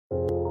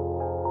Welcome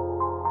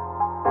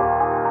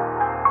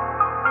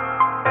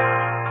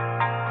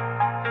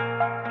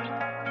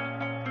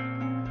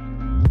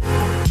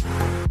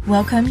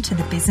to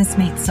the Business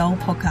Meets Soul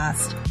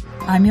podcast.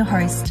 I'm your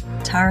host,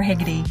 Tara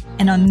Hegarty,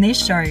 and on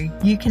this show,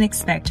 you can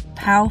expect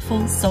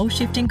powerful,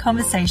 soul-shifting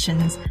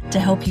conversations to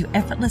help you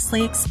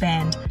effortlessly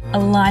expand,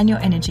 align your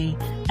energy,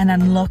 and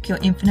unlock your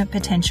infinite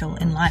potential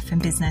in life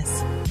and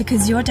business.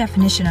 Because your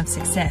definition of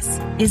success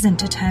isn't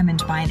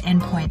determined by an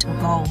endpoint or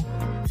goal.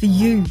 For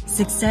you,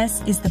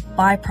 success is the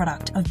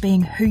byproduct of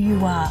being who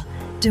you are,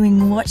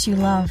 doing what you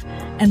love,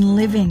 and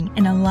living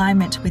in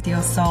alignment with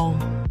your soul.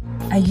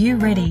 Are you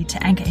ready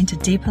to anchor into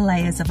deeper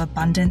layers of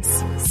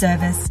abundance,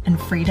 service, and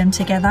freedom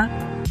together?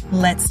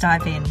 Let's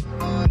dive in.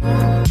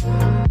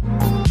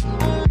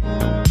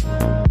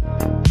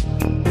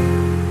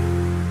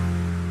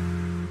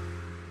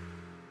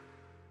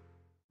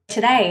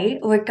 Today,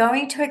 we're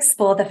going to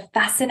explore the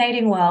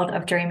fascinating world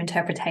of dream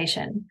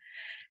interpretation.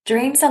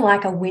 Dreams are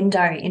like a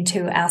window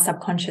into our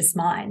subconscious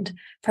mind,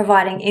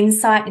 providing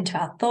insight into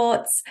our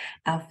thoughts,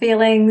 our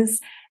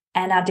feelings,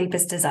 and our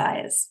deepest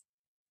desires.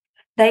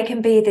 They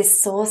can be this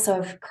source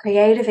of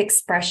creative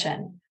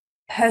expression,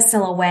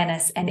 personal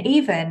awareness, and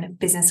even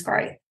business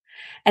growth.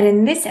 And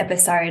in this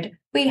episode,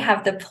 we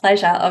have the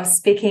pleasure of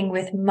speaking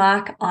with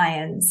Mark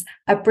Irons,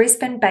 a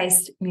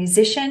Brisbane-based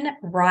musician,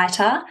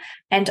 writer,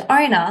 and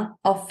owner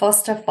of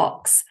Foster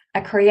Fox,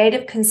 a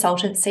creative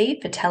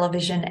consultancy for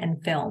television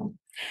and film.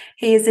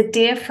 He is a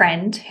dear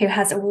friend who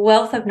has a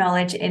wealth of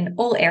knowledge in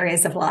all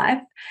areas of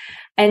life,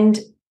 and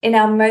in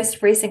our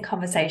most recent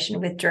conversation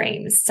with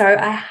dreams. So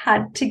I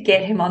had to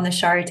get him on the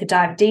show to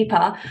dive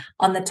deeper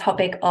on the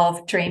topic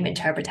of dream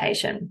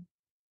interpretation.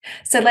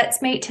 So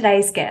let's meet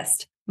today's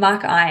guest,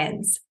 Mark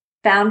Irons,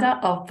 founder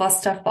of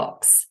Foster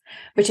Fox,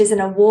 which is an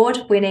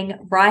award-winning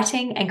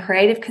writing and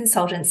creative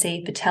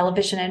consultancy for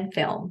television and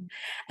film.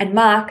 And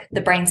Mark,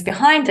 the brains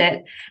behind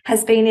it,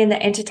 has been in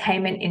the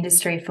entertainment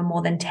industry for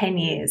more than 10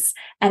 years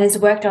and has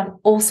worked on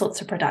all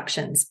sorts of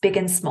productions, big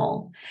and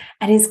small.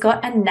 And he's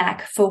got a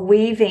knack for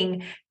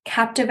weaving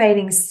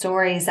captivating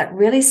stories that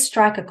really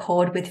strike a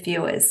chord with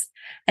viewers.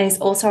 And he's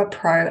also a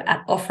pro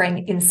at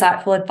offering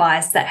insightful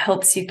advice that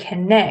helps you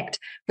connect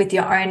with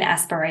your own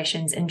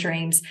aspirations and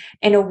dreams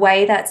in a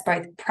way that's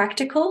both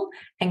practical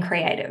and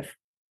creative.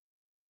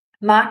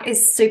 Mark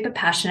is super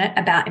passionate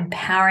about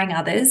empowering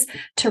others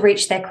to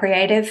reach their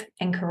creative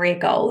and career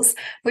goals,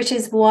 which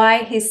is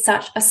why he's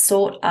such a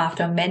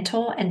sought-after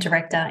mentor and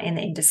director in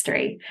the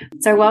industry.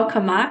 So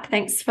welcome, Mark.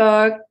 Thanks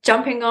for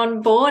jumping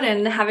on board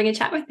and having a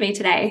chat with me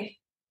today.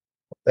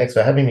 Thanks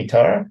for having me,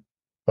 Tara.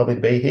 Lovely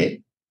to be here.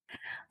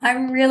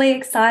 I'm really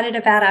excited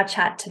about our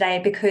chat today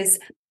because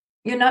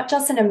you're not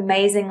just an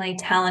amazingly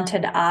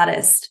talented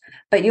artist,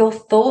 but your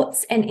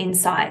thoughts and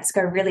insights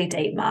go really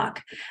deep,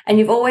 Mark. And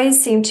you've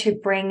always seemed to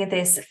bring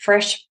this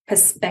fresh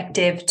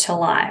perspective to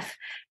life.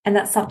 And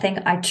that's something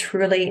I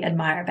truly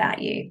admire about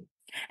you.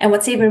 And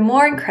what's even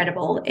more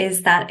incredible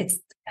is that it's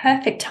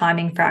perfect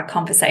timing for our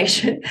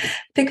conversation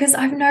because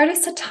I've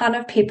noticed a ton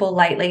of people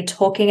lately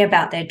talking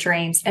about their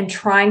dreams and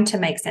trying to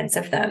make sense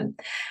of them.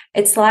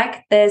 It's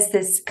like there's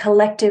this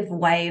collective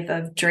wave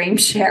of dream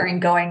sharing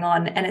going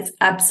on, and it's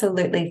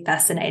absolutely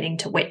fascinating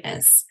to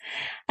witness.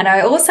 And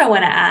I also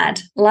want to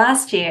add,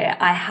 last year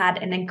I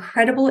had an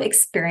incredible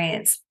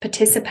experience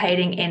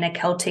participating in a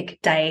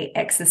Celtic Day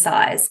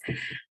exercise.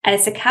 And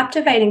it's a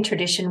captivating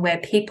tradition where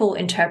people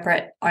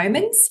interpret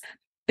omens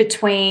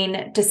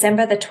between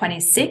December the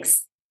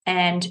 26th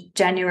and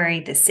January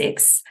the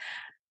 6th.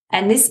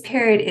 And this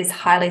period is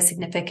highly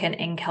significant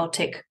in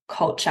Celtic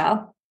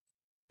culture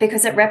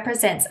because it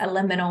represents a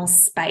liminal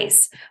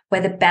space where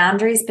the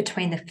boundaries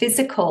between the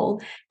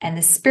physical and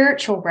the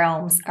spiritual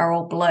realms are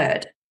all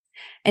blurred.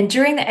 And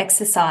during the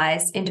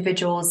exercise,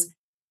 individuals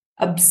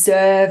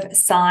observe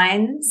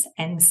signs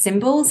and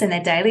symbols in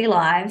their daily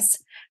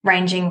lives,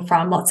 ranging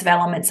from lots of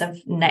elements of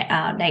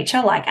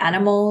nature like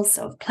animals,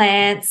 of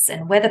plants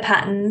and weather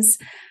patterns,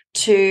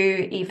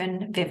 to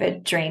even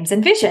vivid dreams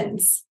and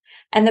visions.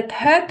 And the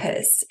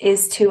purpose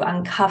is to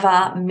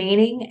uncover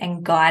meaning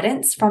and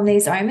guidance from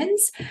these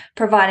omens,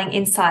 providing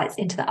insights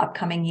into the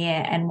upcoming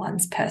year and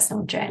one's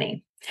personal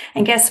journey.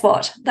 And guess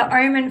what? The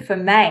omen for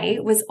May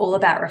was all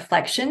about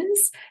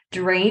reflections,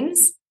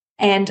 dreams,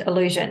 and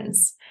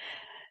illusions.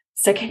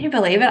 So can you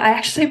believe it? I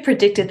actually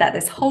predicted that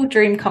this whole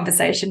dream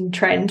conversation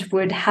trend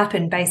would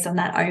happen based on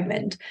that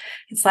omen.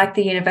 It's like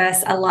the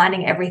universe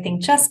aligning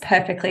everything just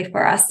perfectly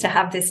for us to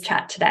have this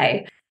chat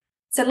today.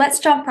 So let's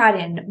jump right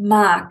in.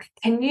 Mark,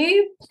 can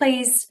you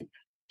please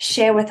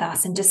share with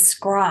us and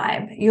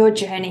describe your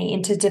journey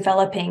into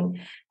developing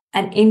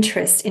an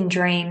interest in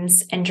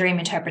dreams and dream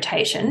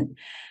interpretation,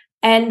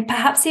 and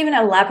perhaps even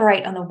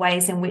elaborate on the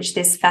ways in which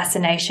this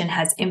fascination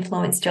has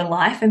influenced your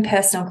life and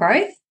personal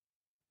growth?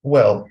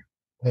 Well,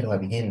 where do I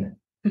begin?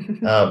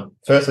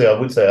 Firstly, I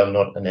would say I'm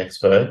not an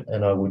expert,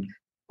 and I would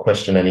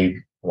question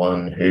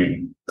anyone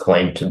who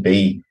claimed to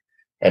be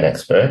an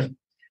expert.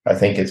 I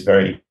think it's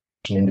very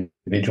an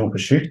individual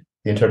pursuit,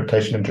 the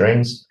interpretation of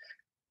dreams.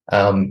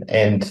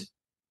 And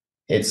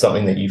it's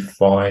something that you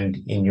find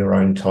in your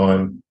own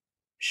time.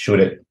 Should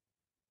it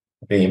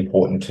be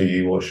important to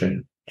you, or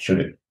should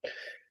it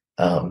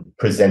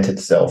present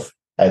itself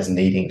as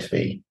needing to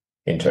be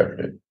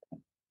interpreted?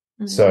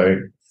 So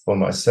for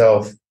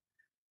myself,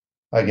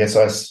 I guess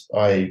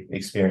I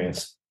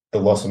experienced the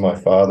loss of my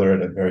father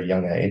at a very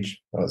young age.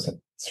 I was at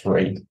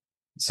 3.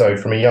 So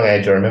from a young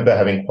age, I remember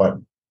having quite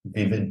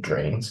vivid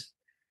dreams,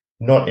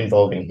 not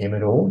involving him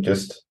at all,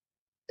 just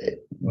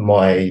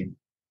my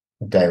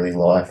daily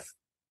life.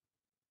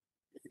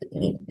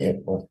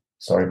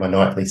 My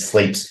nightly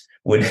sleeps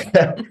would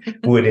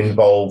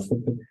involve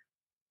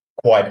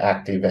quite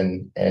active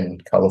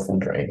and colourful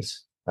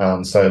dreams.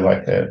 So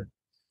like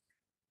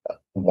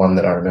one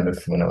that I remember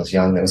from when I was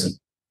young, there was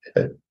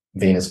a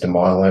Venus de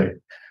Milo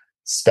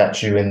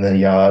statue in the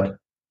yard,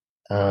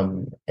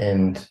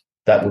 and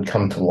that would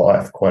come to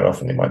life quite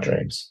often in my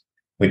dreams,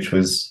 which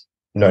was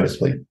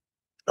noticeably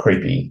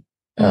creepy.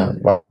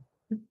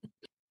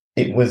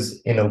 It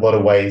was in a lot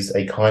of ways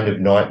a kind of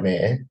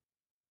nightmare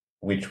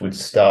which would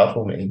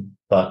startle me,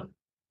 but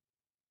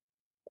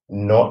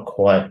not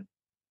quite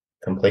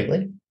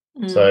completely.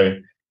 So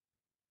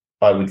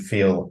I would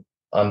feel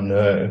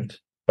unnerved,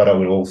 but I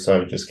would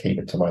also just keep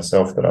it to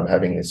myself that I'm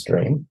having this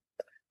dream.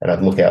 And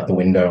I'd look out the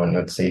window and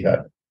I'd see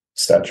that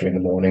statue in the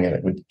morning, and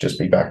it would just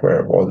be back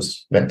where it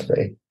was meant to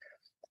be.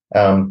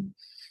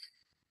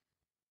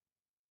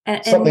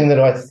 Something that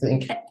I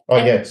think...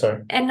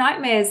 sorry. And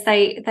nightmares,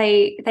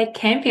 they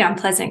can be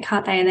unpleasant,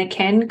 can't they? And they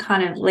can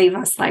kind of leave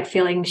us like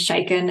feeling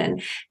shaken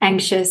and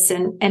anxious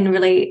and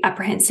really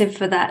apprehensive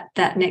for that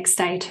next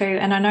day too.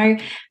 And I know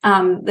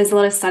there's a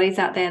lot of studies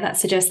out there that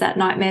suggest that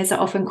nightmares are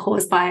often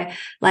caused by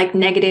like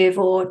negative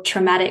or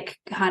traumatic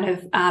kind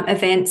of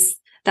events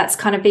that's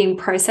kind of being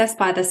processed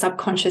by the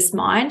subconscious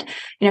mind.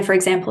 You know, for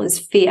example, is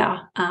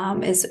fear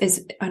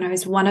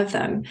is one of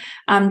them.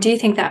 Do you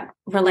think that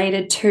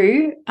related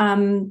to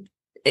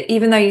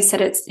even though you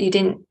said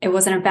it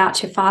wasn't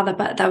about your father,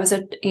 but that was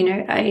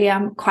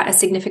quite a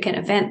significant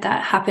event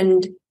that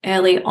happened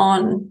early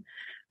on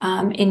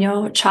in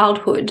your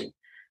childhood,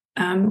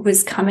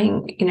 was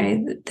coming,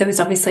 there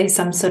was obviously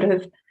some sort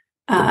of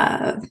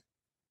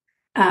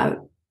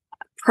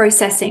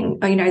processing,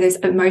 those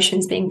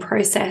emotions being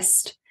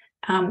processed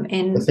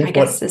in, I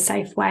guess, the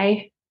safe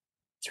way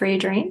through your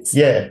dreams.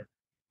 Yeah.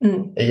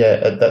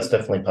 Yeah, that's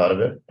definitely part of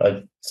it.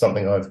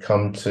 Something I've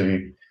come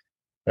to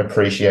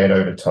appreciate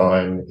over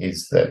time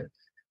is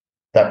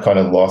that kind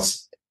of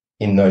loss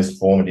in those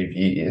formative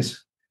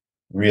years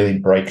really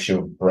breaks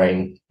your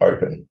brain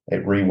open.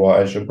 It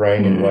rewires your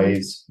brain in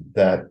ways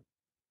that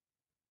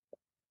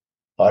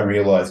I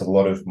realize a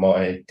lot of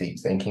my deep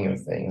thinking of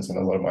things and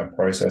a lot of my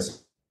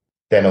process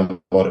than a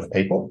lot of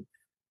people.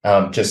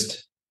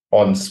 Just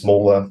on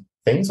smaller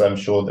things, I'm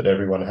sure that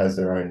everyone has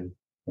their own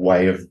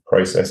way of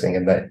processing,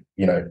 and that,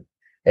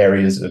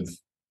 areas of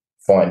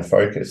fine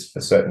focus for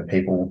certain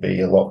people will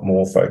be a lot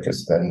more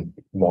focused than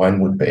mine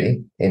would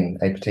be in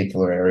a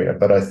particular area.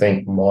 But I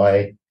think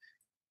my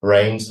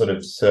brain sort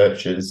of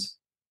searches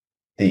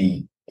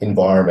the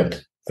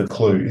environment for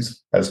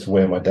clues as to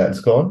where my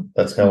dad's gone.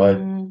 That's how I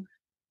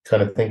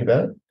kind of think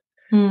about it.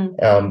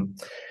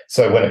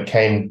 So when it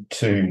came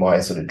to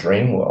my sort of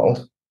dream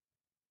world,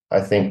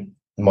 I think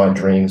my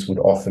dreams would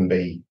often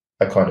be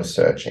a kind of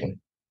searching,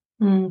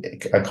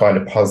 a kind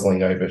of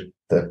puzzling over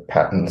the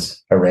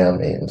patterns around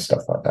me and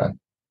stuff like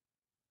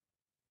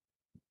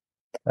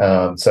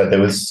that. So there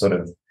was sort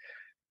of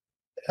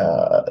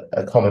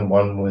a common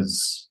one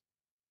was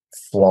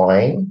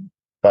flying,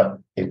 but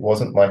it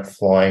wasn't like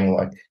flying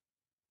like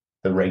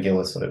the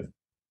regular sort of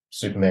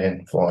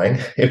Superman flying.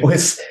 It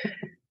was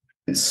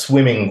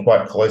swimming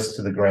quite close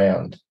to the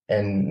ground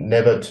and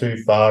never too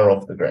far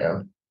off the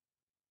ground.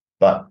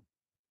 But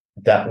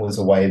that was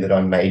a way that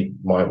I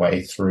made my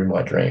way through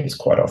my dreams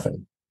quite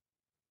often.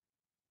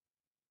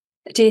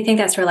 Do you think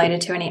that's related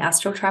to any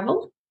astral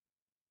travel?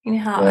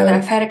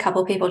 I've heard a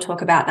couple of people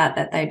talk about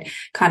that they'd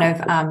kind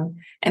of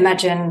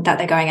imagine that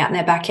they're going out in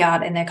their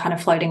backyard and they're kind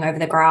of floating over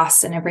the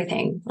grass and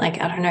everything. Like,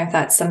 I don't know if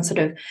that's some sort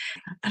of,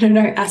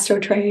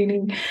 astral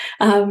training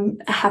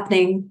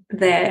happening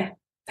there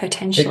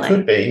potentially. It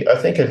could be. I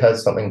think it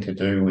has something to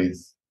do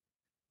with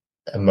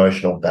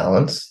emotional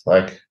balance,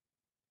 like,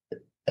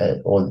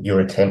 or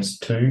your attempts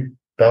to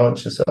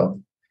balance yourself.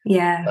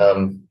 Yeah.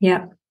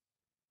 Yeah.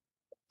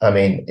 I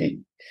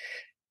mean,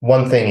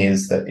 one thing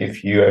is that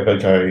if you ever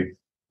go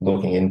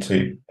looking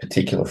into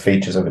particular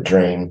features of a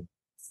dream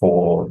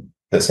for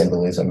the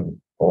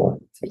symbolism or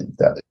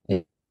that,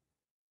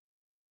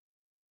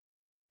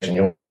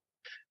 you'll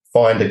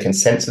find a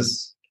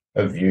consensus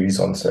of views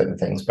on certain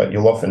things, but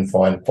you'll often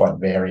find quite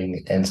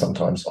varying and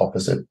sometimes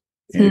opposite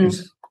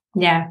views.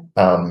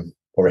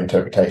 Or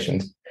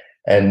interpretations.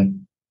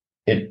 And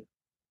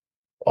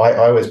I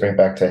always bring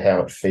back to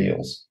how it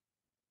feels.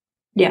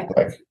 Yeah.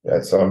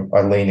 So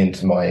I lean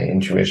into my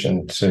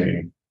intuition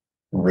to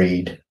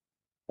read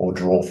or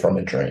draw from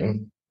a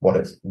dream what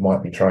it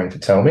might be trying to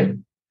tell me.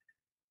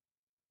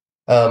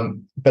 But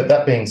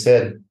that being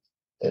said,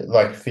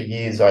 like for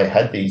years I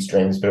had these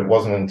dreams, but it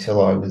wasn't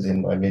until I was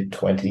in my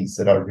mid-20s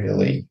that I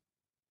really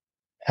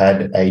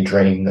had a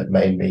dream that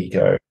made me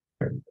go,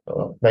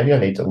 oh, maybe I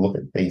need to look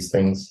at these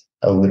things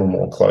a little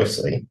more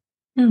closely.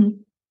 Mm.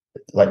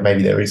 Like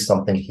maybe there is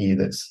something here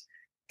that's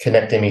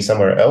connecting me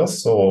somewhere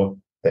else, or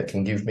that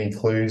can give me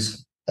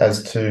clues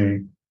as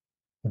to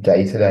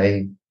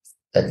day-to-day,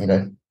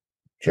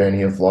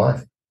 journey of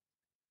life.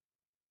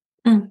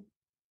 Mm.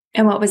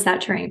 And what was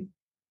that dream?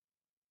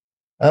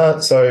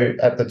 So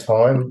at the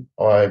time,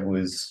 I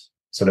was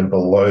sort of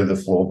below the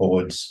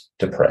floorboards,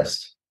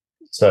 depressed.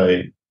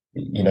 So,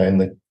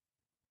 in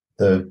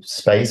the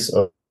space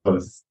of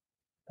the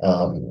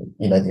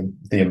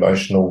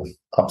emotional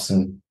ups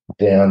and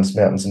downs,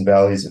 mountains and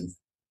valleys of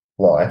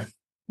life,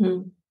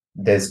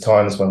 there's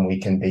times when we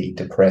can be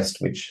depressed,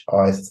 which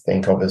I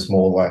think of as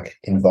more like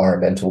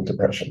environmental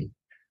depression.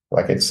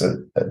 Like it's a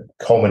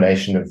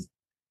culmination of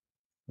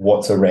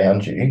what's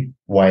around you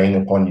weighing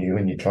upon you,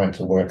 and you're trying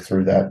to work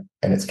through that,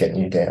 and it's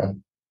getting you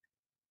down.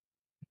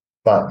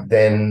 But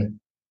then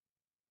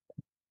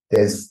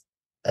there's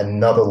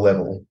another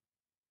level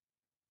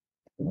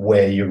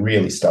where you're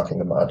really stuck in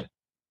the mud,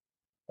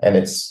 and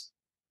it's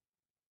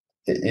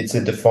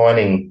a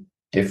defining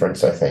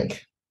difference, I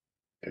think,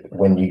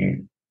 when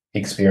you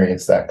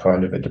experience that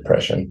kind of a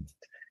depression.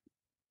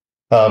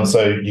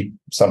 So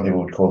some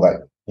people would call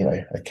that,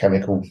 a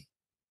chemical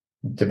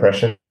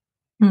depression.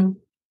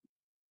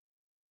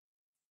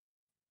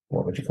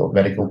 What would you call it?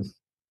 Medical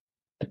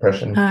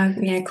depression?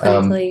 Yeah,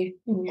 clinically.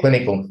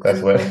 Clinical,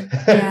 that's what.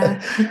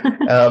 Yeah.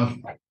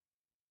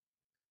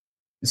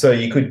 So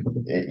you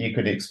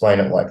could explain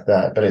it like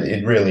that, but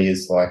it really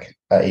is like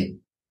a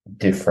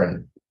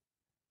different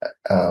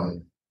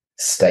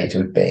state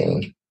of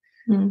being.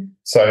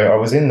 So I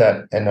was in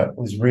that, and I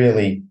was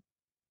really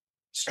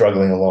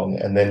struggling along,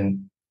 and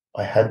then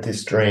I had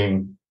this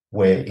dream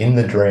where in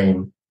the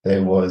dream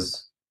there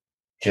was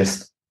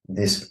just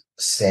this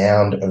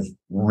sound of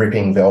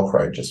ripping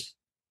Velcro, just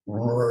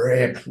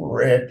rip,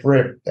 rip,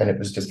 rip, and it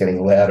was just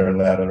getting louder and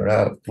louder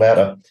and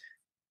louder.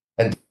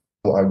 And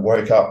I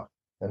woke up,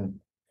 and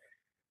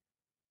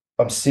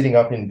I'm sitting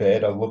up in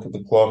bed. I look at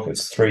the clock,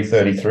 it's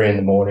 3:33 in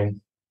the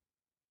morning,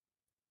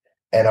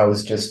 and I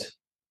was just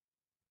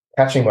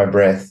catching my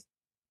breath,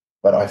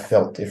 but I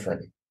felt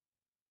different.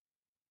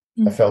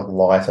 I felt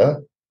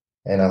lighter,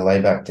 and I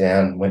lay back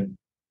down, went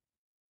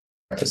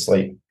back to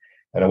sleep,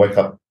 and I woke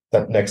up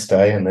that next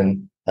day, and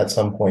then at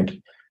some point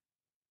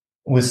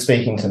was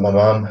speaking to my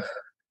mum,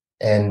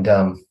 and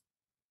I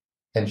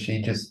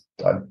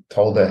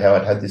told her how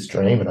I'd had this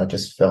dream, and I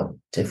just felt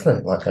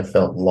different. Like I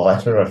felt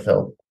lighter. I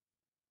felt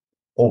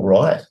all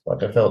right.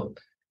 Like I felt,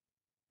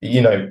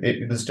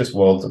 it was just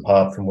worlds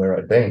apart from where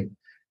I'd been.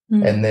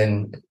 And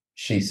then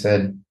she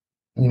said,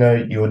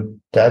 your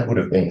dad would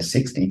have been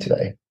 60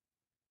 today.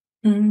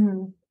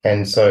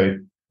 And so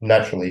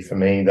naturally for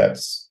me, that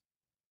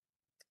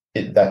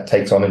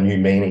takes on a new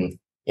meaning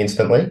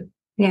instantly.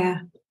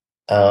 Yeah.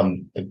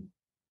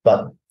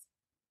 But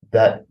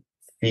that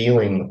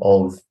feeling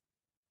of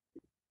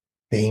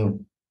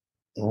being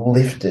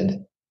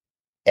lifted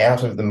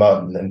out of the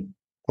mud and then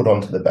put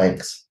onto the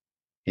banks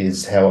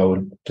is how I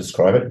would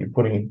describe it. You're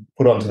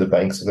put onto the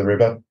banks of the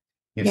river.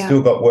 You've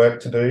still got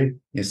work to do.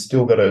 You've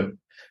still got to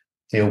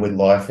deal with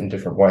life in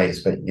different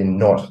ways, but you're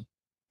not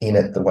in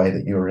it the way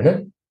that you're in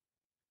it.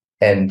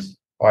 And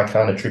I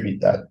can't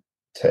attribute that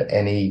to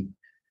any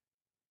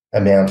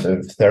amount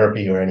of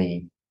therapy or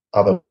any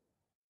other.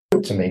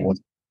 To me, was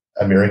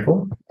a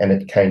miracle, and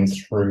it came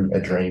through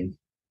a dream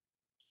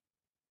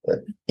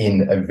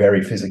in a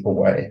very physical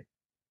way.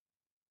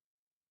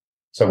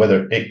 So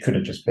whether it could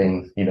have just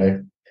been,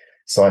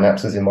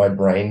 synapses in my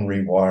brain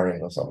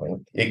rewiring or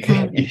something. It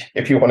could,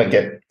 if you want to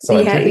get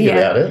scientific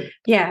about it.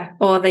 Yeah.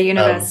 Or the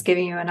universe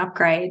giving you an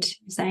upgrade,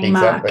 saying,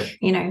 exactly.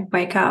 Mark,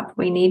 wake up.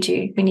 We need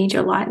you. We need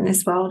your light in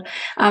this world.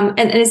 And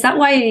is that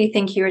why you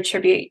think you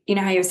attribute,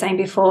 how you were saying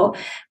before,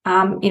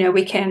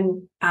 we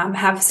can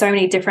have so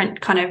many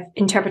different kind of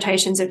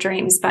interpretations of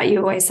dreams, but you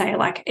always say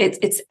like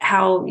it's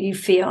how you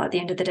feel at the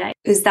end of the day.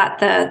 Is that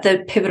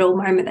the pivotal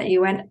moment that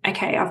you went,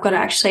 okay, I've got to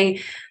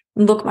actually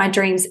look at my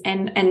dreams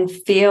and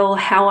feel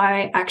how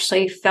I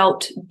actually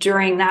felt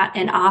during that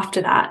and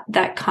after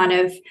that kind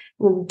of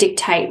will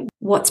dictate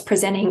what's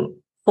presenting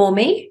for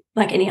me,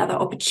 like any other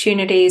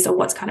opportunities or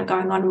what's kind of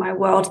going on in my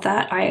world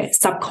that I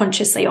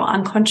subconsciously or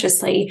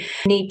unconsciously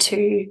need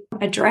to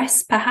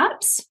address,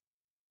 perhaps?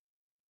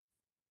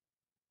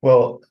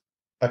 Well,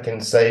 I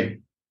can say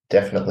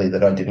definitely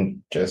that I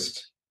didn't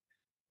just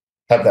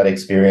have that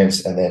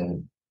experience and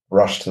then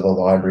rush to the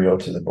library or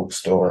to the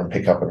bookstore and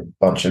pick up a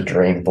bunch of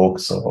dream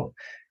books or,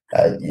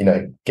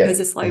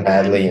 get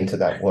madly into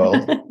that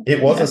world.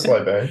 It was a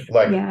slow burn.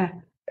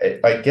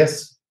 I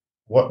guess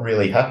what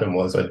really happened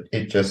was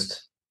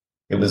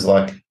it was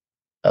like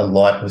a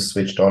light was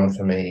switched on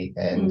for me,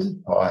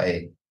 and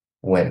I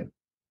went,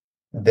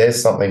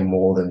 there's something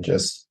more than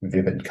just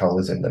vivid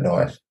colors in the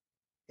night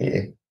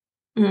here.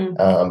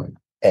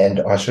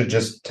 And I should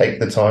just take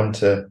the time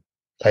to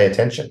pay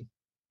attention.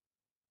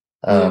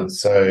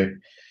 So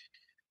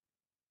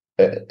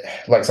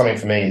like something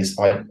for me is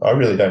I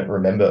really don't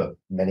remember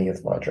many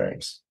of my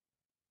dreams.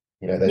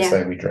 They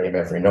say we dream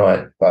every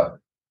night, but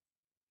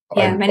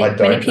yeah, I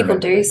don't people remember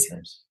do. many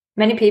dreams.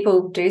 Many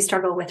people do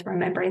struggle with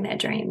remembering their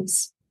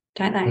dreams,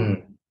 don't they?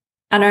 Mm.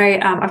 I know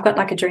I've got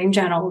like a dream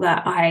journal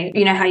that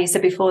how you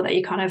said before that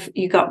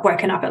you got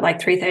woken up at like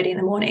 3:30 in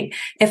the morning.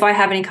 If I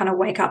have any kind of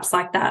wake ups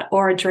like that,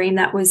 or a dream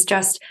that was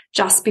just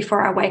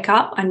before I wake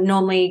up, I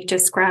normally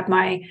just grab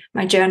my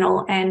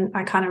journal and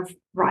I kind of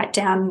write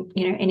down,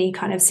 any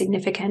kind of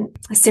significant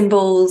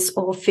symbols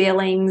or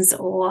feelings,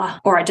 or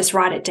I just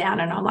write it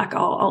down and I'm like,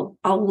 oh,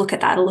 I'll look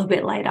at that a little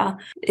bit later.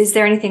 Is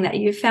there anything that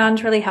you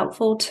found really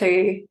helpful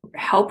to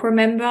help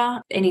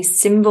remember? Any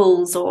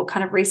symbols or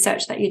kind of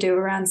research that you do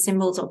around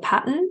symbols or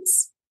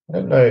patterns? I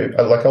don't know.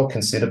 I'll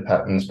consider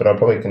patterns, but I'll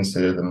probably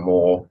consider them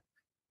more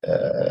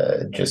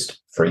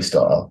just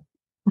freestyle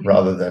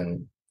rather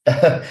than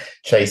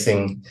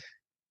chasing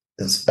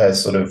a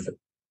sort of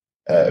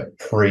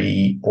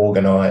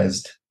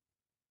pre-organized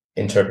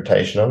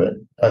interpretation of it.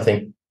 I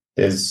think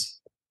there's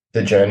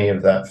the journey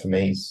of that for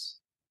me is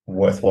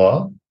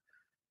worthwhile.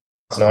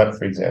 Last night,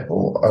 for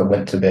example, I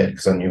went to bed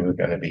because I knew we were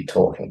going to be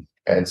talking,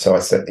 and so I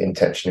set the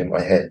intention in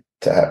my head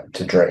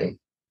to dream,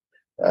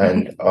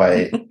 and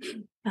I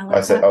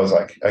was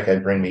like, okay,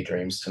 bring me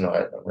dreams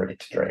tonight. I'm ready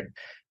to dream,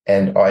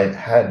 and I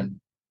had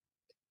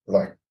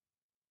like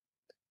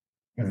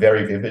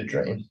very vivid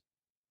dreams,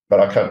 but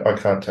I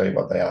can't tell you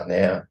what they are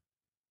now.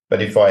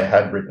 But if I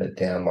had written it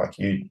down like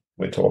you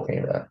were talking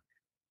about,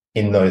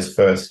 in those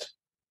first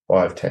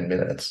 5-10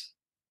 minutes,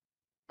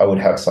 I would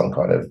have some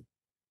kind of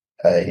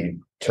a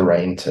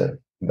terrain to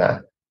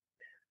map.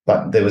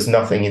 But there was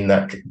nothing in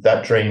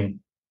that dream.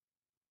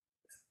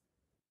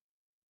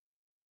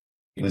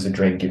 It was a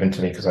dream given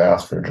to me because I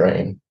asked for a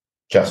dream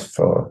just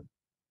for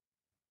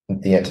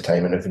the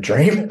entertainment of a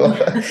dream,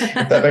 if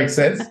that makes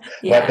sense.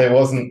 Yeah. Like there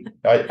wasn't,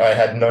 I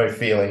had no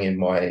feeling in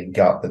my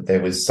gut that there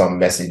was some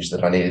message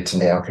that I needed to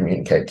now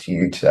communicate to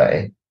you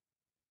today.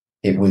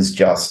 It was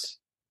just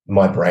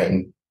my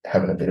brain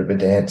having a bit of a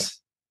dance.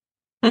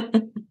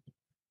 And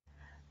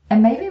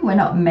maybe we're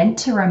not meant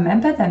to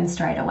remember them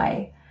straight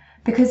away,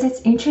 because it's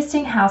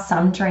interesting how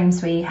some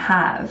dreams we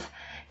have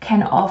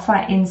can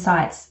offer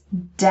insights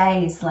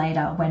days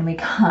later when we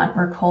can't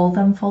recall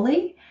them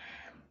fully.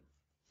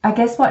 I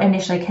guess what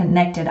initially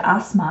connected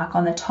us, Mark,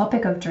 on the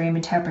topic of dream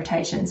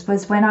interpretations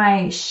was when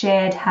I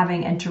shared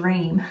having a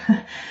dream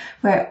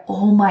where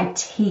all my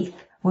teeth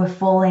were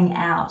falling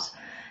out.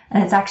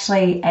 And it's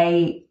actually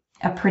a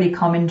pretty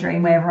common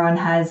dream where everyone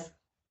has,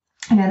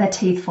 their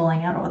teeth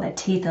falling out or their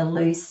teeth are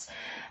loose.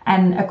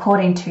 And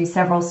according to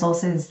several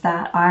sources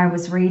that I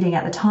was reading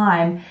at the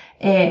time,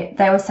 they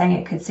were saying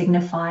it could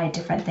signify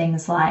different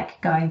things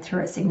like going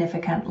through a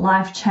significant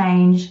life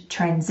change,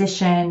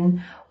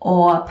 transition,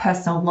 or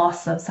personal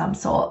loss of some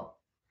sort.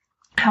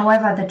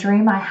 However, the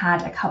dream I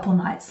had a couple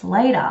nights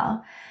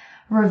later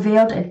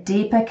revealed a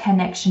deeper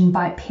connection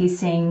by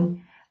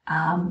piecing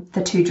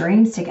the two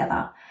dreams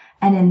together.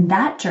 And in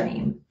that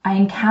dream, I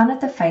encountered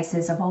the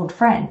faces of old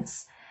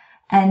friends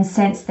and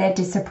sensed their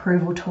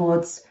disapproval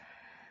towards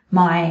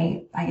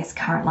my,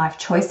 current life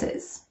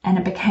choices. And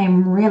it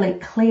became really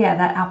clear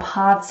that our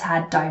paths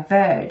had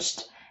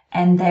diverged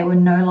and they were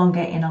no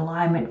longer in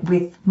alignment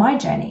with my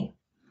journey.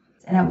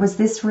 And it was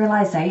this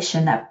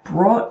realization that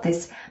brought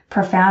this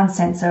profound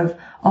sense of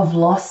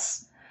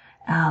loss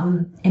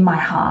in my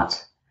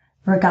heart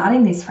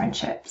regarding these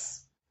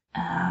friendships.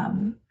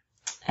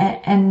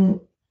 And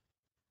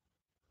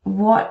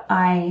what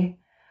I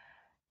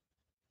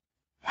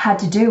had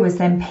to do was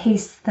then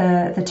piece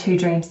the two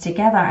dreams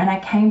together. And I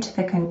came to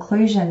the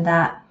conclusion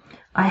that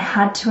I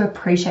had to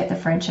appreciate the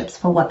friendships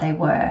for what they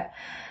were.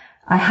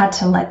 I had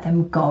to let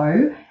them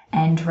go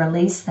and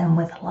release them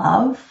with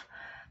love,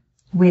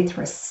 with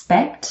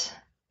respect,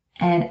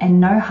 and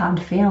no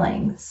hard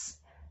feelings.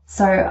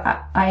 So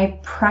I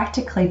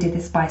practically did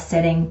this by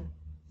setting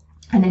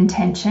an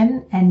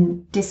intention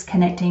and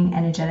disconnecting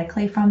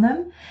energetically from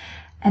them.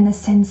 And the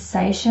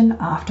sensation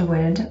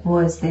afterward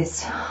was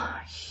this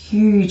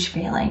huge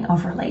feeling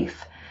of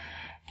relief.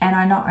 And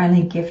I not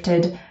only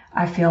gifted,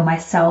 I feel,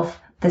 myself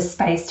the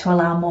space to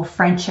allow more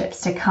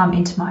friendships to come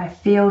into my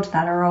field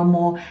that are all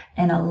more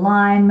in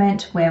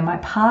alignment where my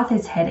path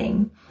is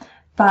heading,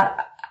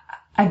 but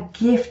a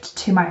gift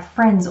to my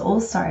friends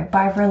also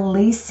by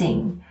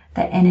releasing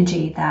the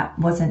energy that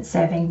wasn't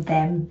serving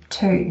them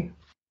too.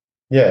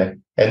 Yeah.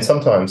 And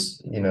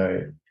sometimes,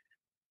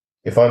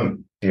 if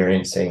I'm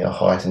experiencing a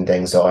heightened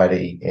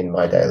anxiety in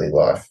my daily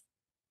life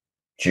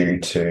due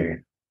to,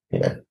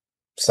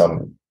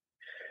 some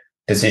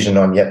decision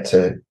I'm yet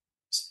to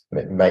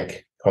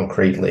make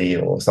concretely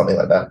or something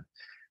like that,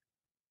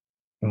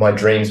 my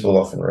dreams will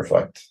often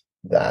reflect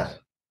that.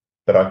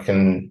 But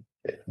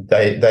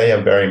they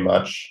are very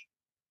much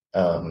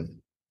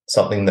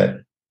something that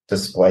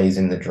displays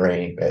in the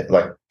dream,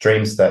 like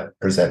dreams that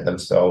present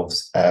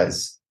themselves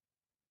as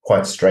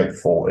quite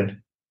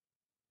straightforward.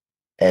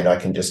 And I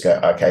can just go,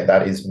 okay,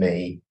 that is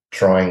me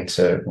trying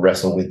to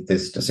wrestle with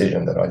this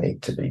decision that I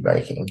need to be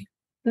making.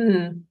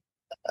 Mm.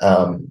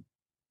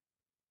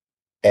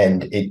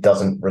 and it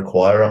doesn't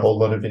require a whole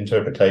lot of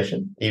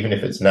interpretation, even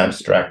if it's an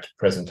abstract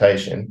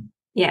presentation.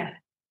 Yeah.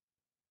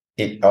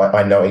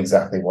 I know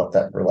exactly what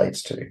that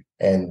relates to,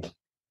 and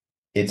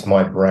it's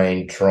my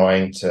brain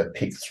trying to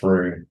pick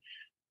through,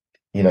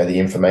 the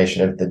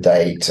information of the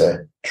day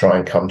to try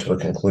and come to a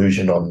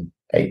conclusion on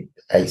a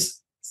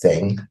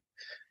thing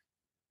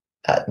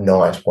at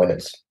night when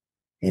it's,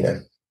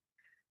 given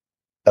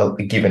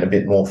a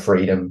bit more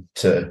freedom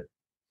to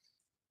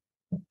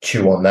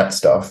chew on that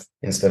stuff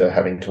instead of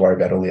having to worry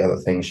about all the other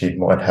things you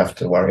might have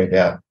to worry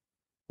about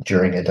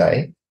during a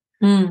day.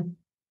 Mm.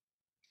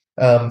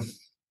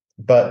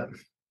 But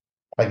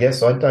I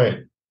guess I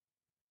don't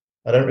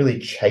really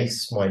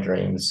chase my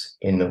dreams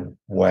in a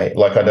way.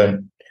 Like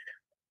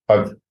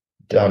I've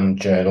done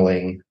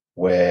journaling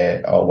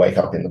where I'll wake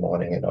up in the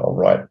morning and I'll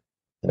write,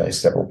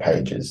 several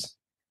pages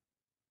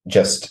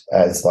just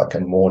as like a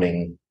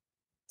morning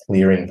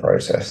clearing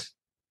process.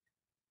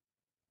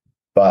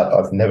 But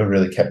I've never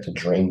really kept a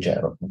dream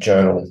journal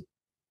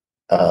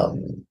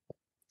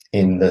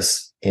in a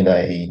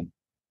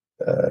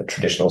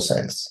traditional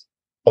sense.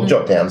 I'll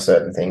jot down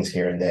certain things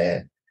here and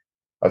there.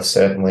 I've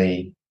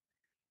certainly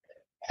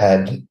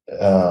had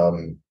I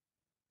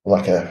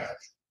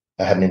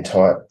had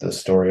the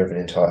story of an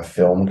entire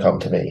film come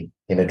to me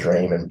in a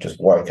dream, and just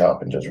woke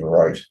up and just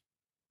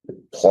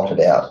plotted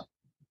out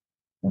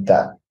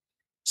that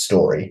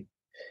story.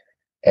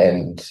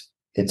 And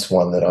it's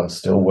one that I'm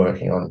still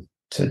working on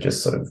to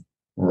just sort of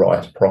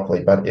write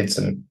properly. But it's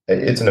an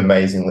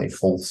amazingly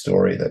full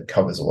story that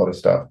covers a lot of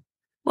stuff.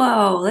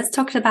 Whoa, let's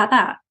talk about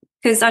that,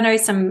 because I know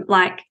some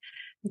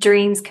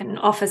dreams can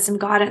offer some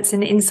guidance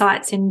and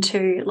insights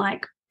into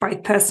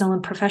both personal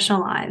and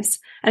professional lives.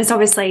 And it's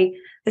obviously,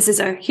 this is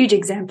a huge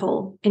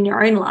example in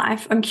your own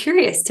life. I'm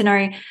curious to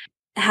know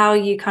how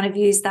you kind of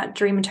use that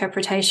dream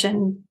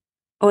interpretation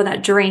or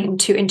that dream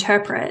to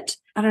interpret.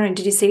 I don't know,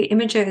 did you see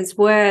images,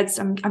 words?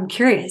 I'm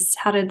curious,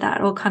 how did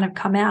that all kind of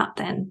come out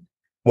then?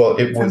 Well,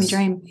 from your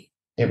dream?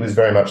 It was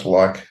very much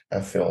like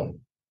a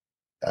film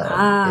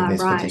in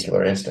this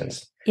particular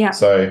instance. Yeah.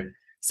 So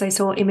you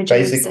saw images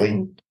basically,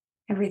 and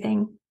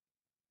everything.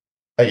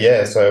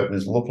 Yeah. So it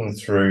was looking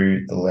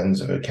through the lens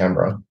of a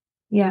camera.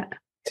 Yeah.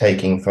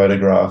 Taking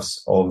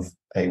photographs of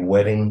a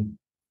wedding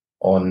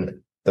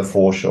on the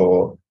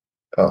foreshore,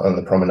 on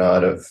the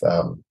promenade of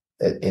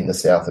in the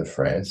south of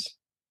France.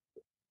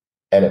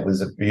 And it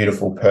was a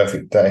beautiful,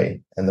 perfect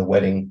day, and the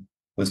wedding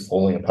was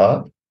falling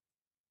apart.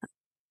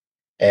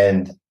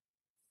 And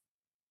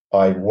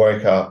I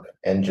woke up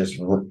and just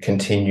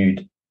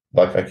continued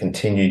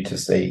to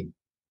see.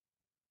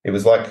 It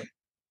was like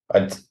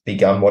I'd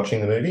begun watching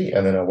the movie,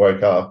 and then I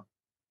woke up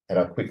and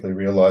I quickly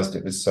realized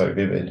it was so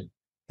vivid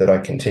that I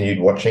continued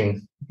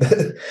watching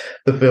the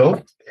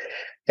film.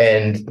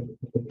 And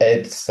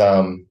it's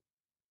it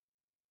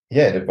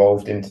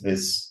evolved into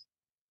this.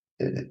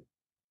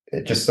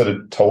 It just sort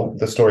of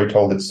told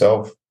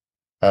itself.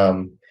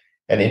 And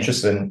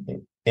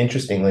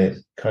interestingly, it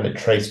kind of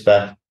traced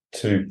back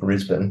to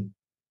Brisbane.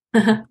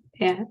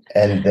 Yeah.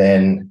 And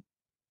then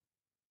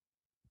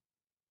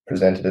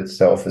presented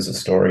itself as a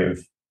story of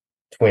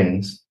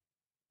twins,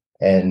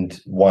 and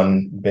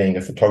one being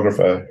a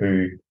photographer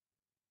who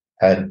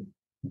had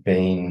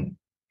been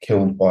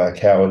killed by a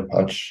coward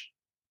punch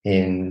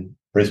in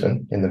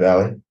Brisbane, in the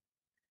Valley.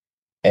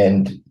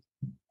 And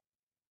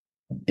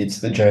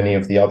it's the journey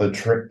of the other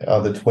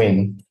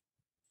twin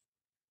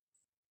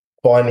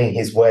finding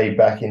his way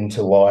back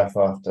into life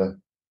after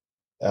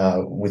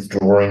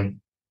withdrawing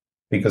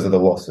because of the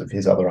loss of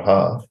his other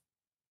half,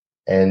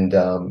 and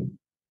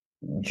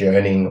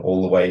journeying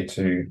all the way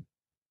to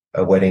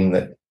a wedding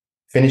that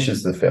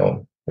finishes the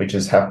film, which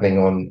is happening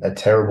on a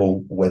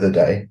terrible weather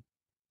day.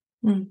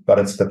 But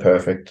it's the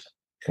perfect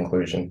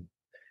conclusion,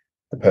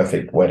 the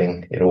perfect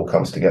wedding. It all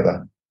comes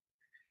together.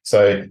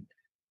 So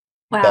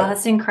wow,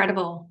 that's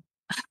incredible.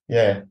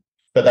 Yeah,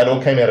 but that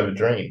all came out of a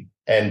dream,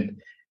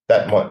 and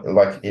that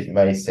it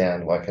may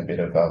sound like a bit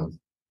of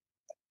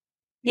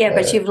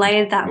but you've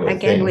layered that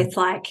again with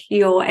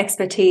your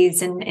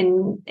expertise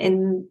in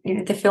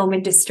the film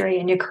industry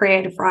and your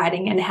creative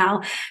writing and how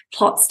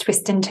plots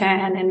twist and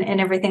turn and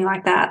everything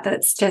like that.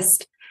 That's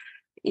just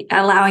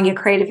allowing your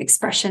creative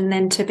expression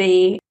then to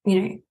be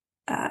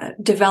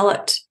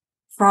developed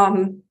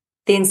from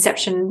the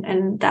inception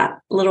and that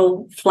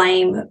little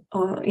flame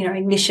or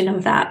ignition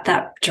of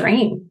that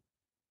dream.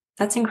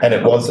 That's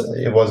incredible.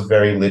 And it was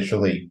very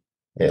literally,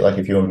 like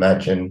if you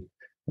imagine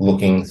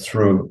looking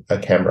through a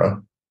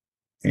camera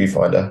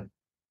viewfinder,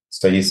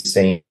 so you're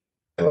seeing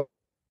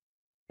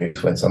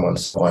when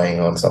someone's spying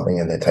on something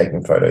and they're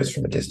taking photos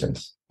from a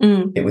distance.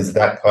 It was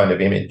that kind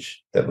of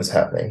image that was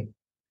happening,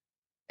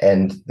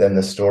 and then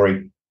the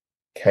story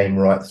came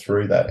right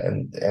through that,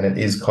 and it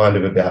is kind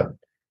of about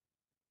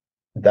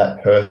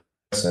that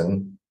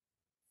person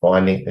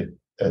finding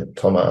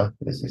Thomas,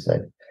 is his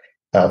name,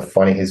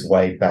 finding his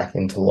way back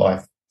into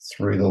life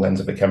through the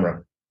lens of a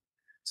camera.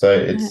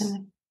 So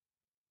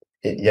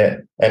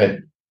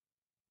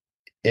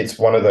it's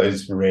one of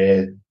those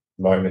rare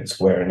moments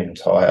where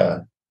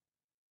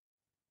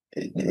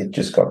it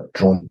just got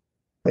drawn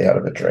out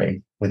of a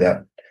dream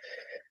without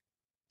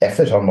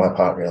effort on my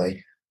part,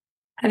 really.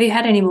 Have you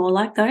had any more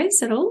like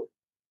those at all?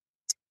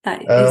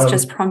 That has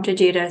just prompted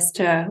you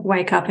to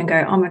wake up and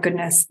go, oh my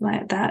goodness,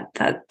 like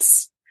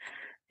that's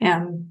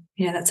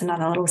that's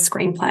another little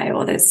screenplay,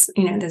 or there's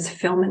a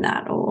film in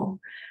that, or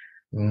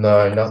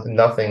no,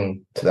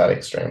 nothing to that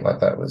extreme. Like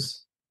that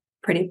was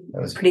pretty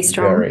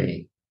strong.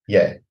 Very,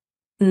 yeah.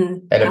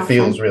 And it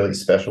feels really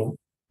special.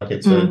 Like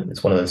it's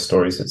one of those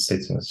stories that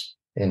sits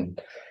in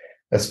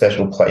a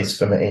special place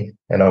for me,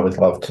 and I would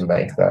love to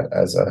make that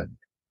as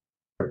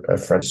a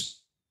friend,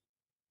 just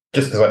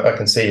because I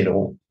can see it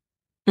all,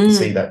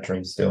 see that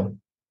dream still.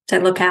 So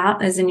look out,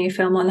 there's a new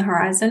film on the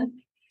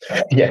horizon.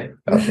 Yeah,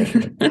 I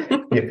think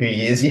a few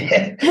years,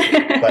 yeah.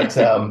 But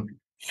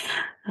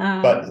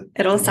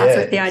it all starts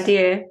with the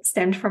idea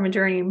stemmed from a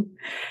dream.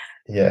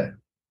 Yeah,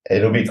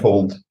 it'll be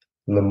called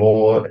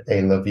L'amour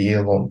et la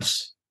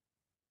violence,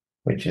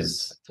 which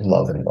is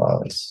love and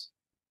violence.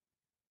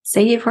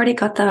 See, you've already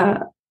got the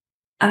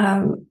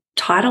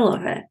title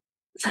of it.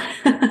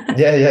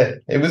 Yeah.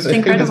 It was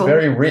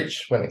very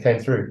rich when it came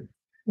through.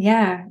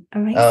 Yeah,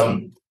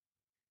 amazing.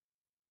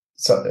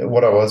 So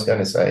what I was going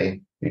to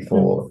say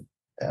before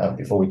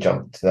we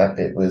jump to that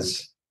bit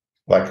was,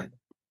 like,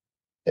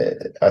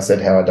 I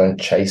said how I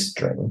don't chase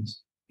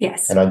dreams.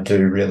 Yes. And I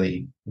do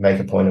really make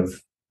a point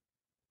of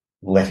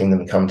letting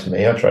them come to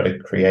me. I try to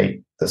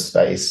create the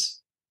space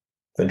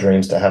for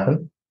dreams to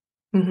happen.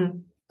 Mm-hmm.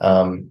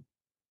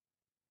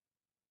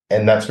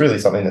 And that's really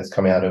something that's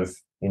come out of,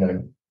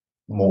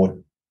 more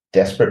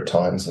desperate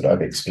times that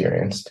I've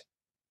experienced,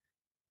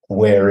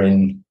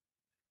 wherein,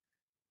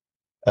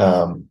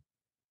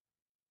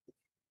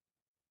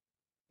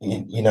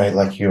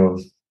 like you're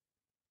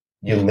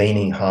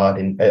leaning hard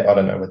in. I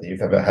don't know whether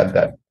you've ever had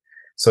that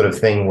sort of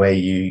thing where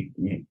you're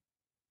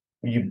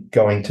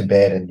going to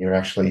bed and you're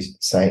actually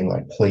saying,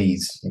 like,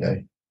 please,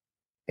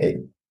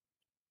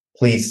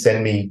 please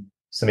send me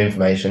some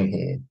information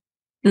here.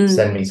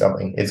 Send me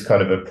something. It's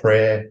kind of a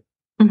prayer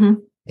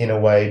in a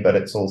way, but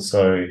it's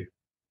also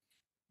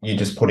you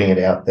just putting it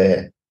out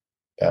there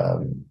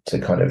to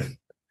kind of,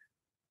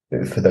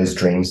 for those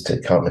dreams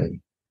to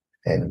come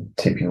and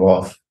tip you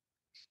off.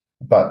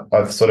 But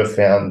I've sort of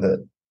found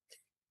that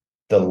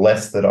the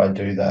less that I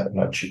do that, and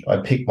I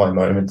pick my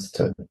moments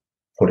to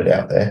put it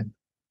out there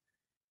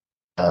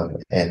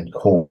and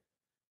call,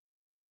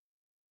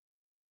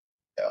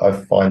 I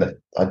find that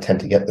I tend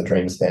to get the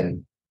dreams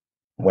then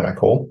when I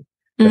call.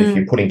 But if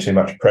you're putting too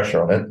much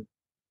pressure on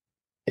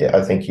it,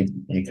 I think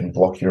you can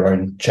block your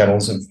own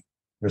channels of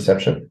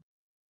reception.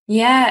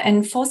 Yeah,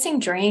 and forcing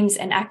dreams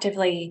and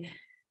actively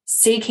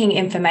seeking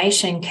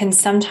information can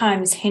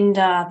sometimes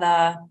hinder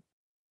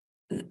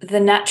the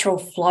natural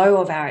flow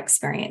of our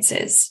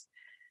experiences.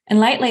 And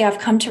lately I've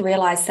come to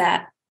realize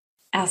that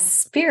our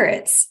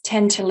spirits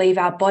tend to leave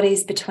our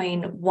bodies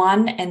between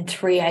 1 and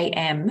 3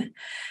 a.m.,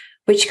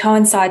 which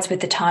coincides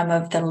with the time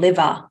of the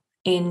liver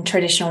in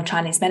traditional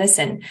Chinese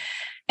medicine.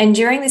 And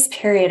during this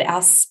period,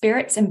 our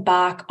spirits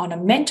embark on a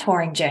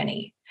mentoring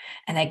journey,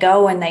 and they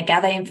go and they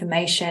gather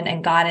information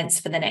and guidance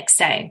for the next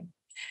day.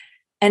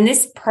 And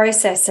this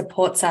process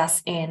supports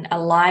us in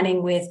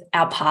aligning with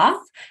our path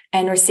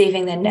and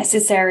receiving the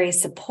necessary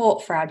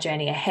support for our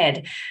journey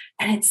ahead.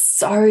 And it's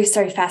so,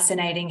 so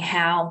fascinating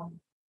how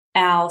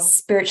our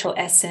spiritual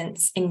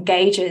essence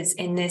engages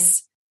in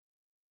this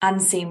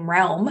unseen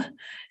realm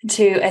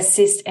to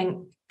assist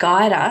and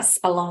guide us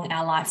along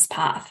our life's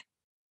path.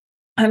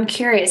 I'm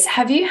curious,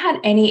 have you had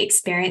any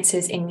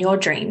experiences in your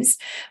dreams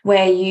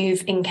where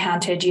you've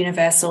encountered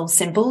universal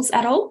symbols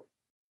at all?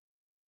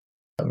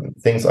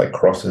 Things like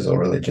crosses or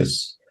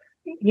religious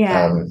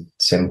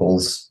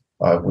symbols,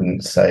 I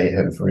wouldn't say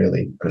have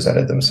really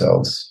presented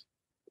themselves.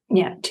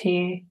 Yeah, to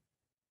you.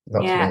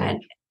 Not to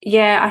me.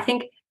 I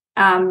think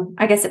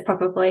I guess it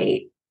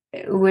probably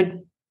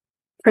would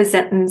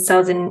present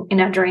themselves in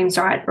our dreams,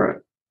 right?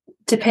 Or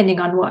depending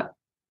on what,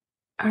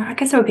 I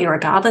guess it would be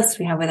regardless,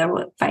 whether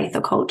what faith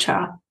or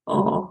culture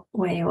or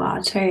where you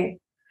are too.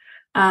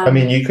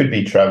 You could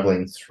be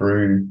traveling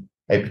through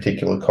a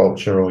particular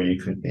culture, or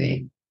you could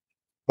be,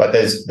 like,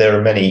 there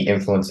are many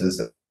influences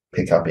that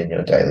pick up in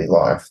your daily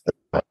life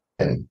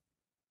and,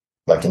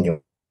 like, in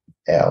your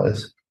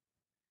hours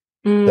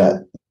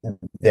that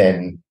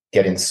then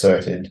get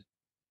inserted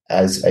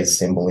as a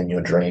symbol in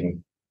your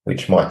dream,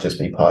 which might just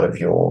be part of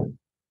your,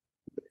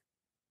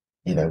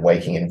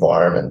 waking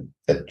environment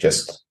that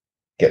just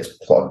gets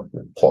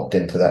plopped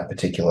into that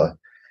particular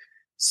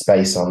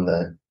space on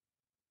the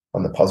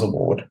puzzle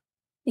board.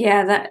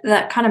 Yeah,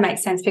 that kind of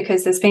makes sense,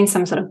 because there's been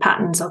some sort of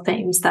patterns or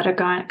themes that are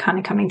kind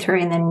of coming through,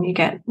 and then you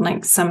get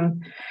like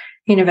some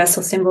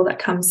universal symbol that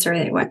comes through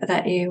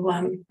that you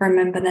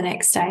remember the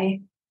next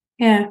day.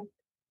 Yeah.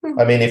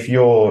 If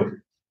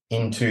you're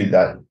into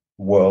that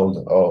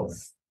world of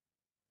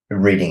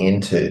reading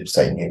into,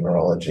 say,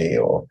 numerology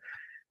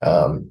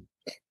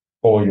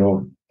or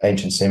your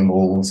ancient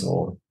symbols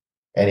or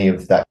any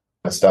of that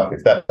kind of stuff,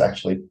 if that's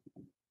actually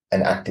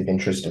an active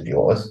interest of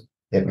yours,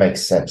 it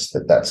makes sense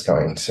that that's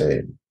going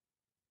to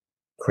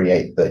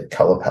create the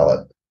color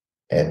palette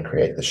and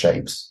create the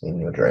shapes in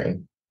your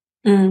dream.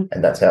 Mm.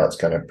 And that's how it's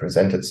going to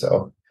present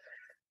itself.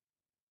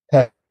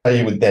 How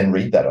you would then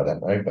read that, I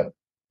don't know. But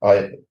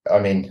I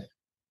mean,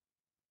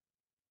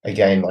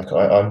 again, like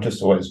I'm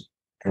just always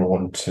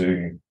drawn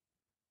to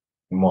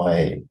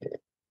my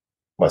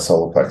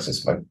solar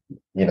plexus,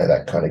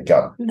 that kind of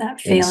gut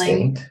That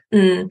feeling. instinct.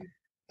 Mm.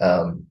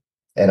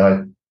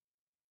 And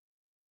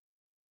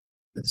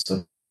it's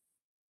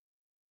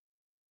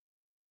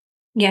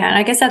Yeah, and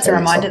I guess that's a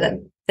reminder that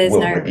there's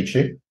no reach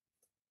you.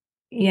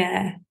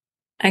 Yeah.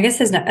 I guess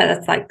there's no,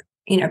 that's like,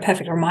 a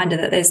perfect reminder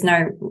that there's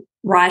no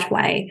right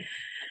way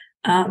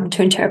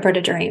to interpret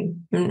a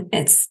dream.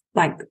 It's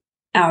like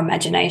our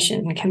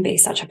imagination can be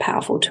such a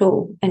powerful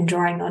tool, and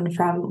drawing on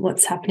from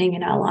what's happening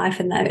in our life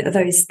and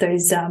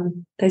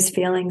those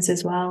feelings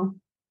as well.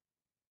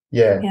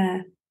 Yeah.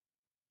 Yeah.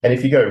 And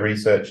if you go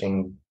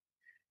researching,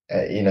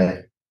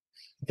 if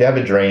you have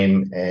a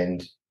dream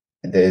and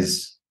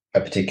there's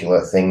a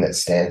particular thing that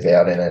stands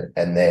out in it,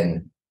 and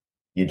then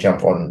you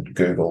jump on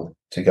Google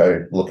to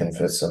go looking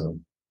for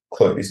some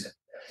clues,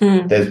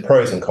 there's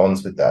pros and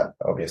cons with that,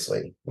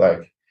 obviously.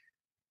 Like,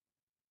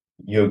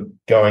 you're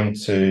going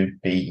to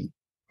be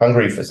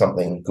hungry for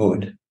something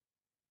good,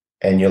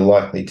 and you're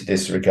likely to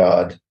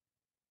disregard,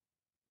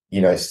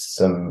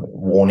 some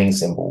warning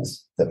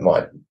symbols that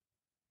might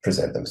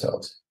present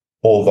themselves,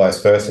 or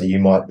vice versa. You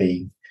might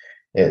be,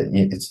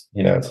 it's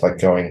like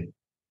going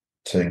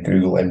to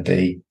Google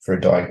MD for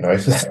a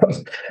diagnosis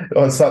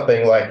or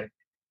something. Like,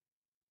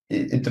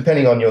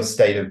 depending on your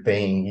state of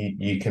being,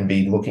 you can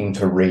be looking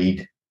to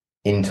read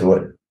into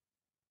it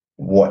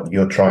what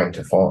you're trying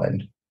to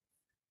find,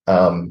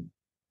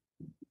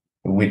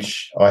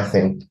 which I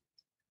think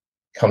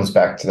comes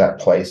back to that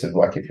place of,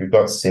 like, if you've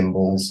got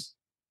symbols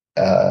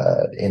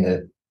in a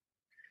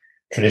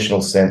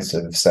traditional sense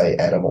of, say,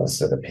 animals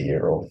that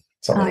appear or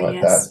something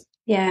like that.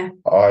 Yeah.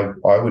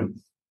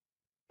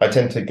 I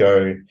tend to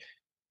go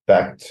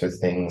back to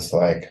things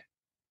like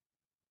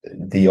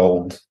the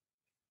old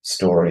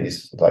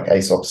stories, like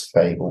Aesop's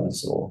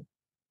fables or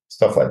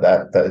stuff like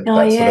that. That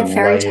sort of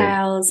fairy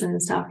tales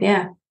and stuff.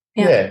 Yeah.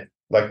 Yeah.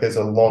 Like, there's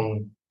a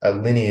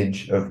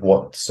lineage of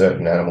what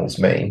certain animals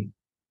mean.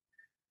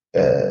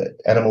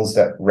 Animals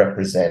that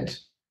represent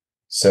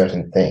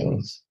certain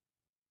things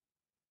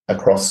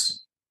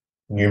across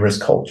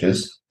numerous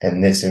cultures,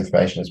 and this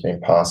information has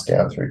been passed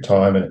down through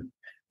time, and it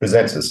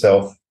presents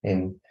itself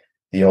in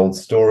the old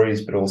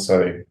stories, but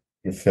also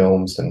your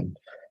films and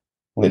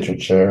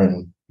literature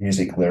and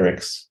music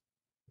lyrics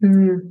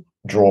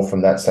draw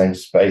from that same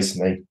space,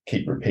 and they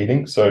keep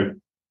repeating. So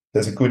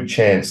there's a good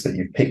chance that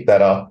you've picked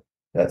that up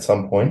at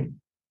some point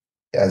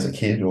as a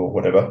kid or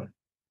whatever,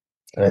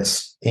 and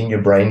it's in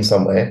your brain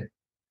somewhere.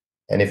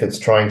 And if it's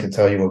trying to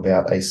tell you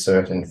about a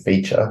certain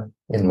feature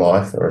in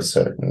life or a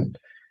certain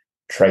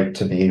trait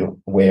to be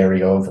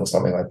wary of or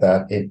something like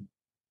that, it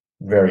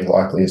very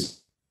likely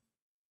is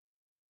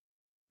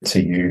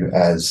to you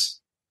as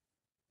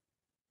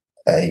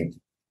a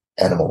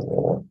animal,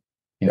 or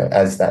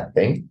as that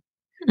thing.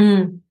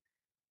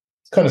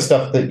 It's kind of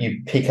stuff that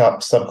you pick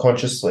up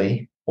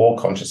subconsciously or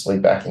consciously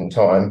back in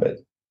time, but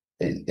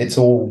it's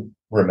all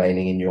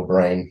remaining in your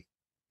brain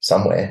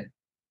somewhere.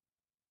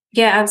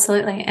 Yeah,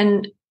 absolutely.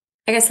 And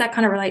I guess that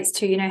kind of relates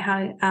to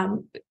how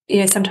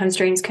sometimes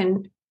dreams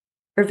can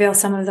reveal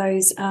some of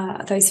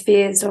those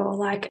fears, or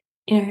like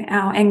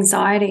our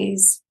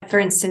anxieties. For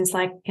instance,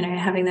 like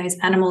having those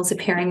animals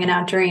appearing in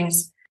our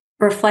dreams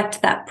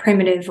reflect that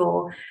primitive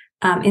or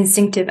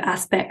instinctive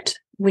aspect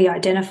we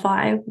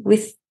identify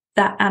with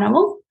that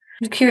animal.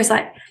 I'm curious,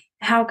 like,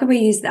 how can we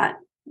use that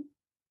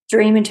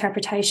dream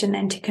interpretation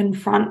then to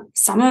confront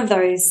some of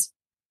those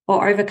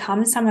or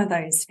overcome some of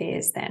those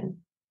fears then?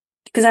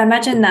 Because I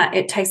imagine that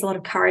it takes a lot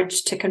of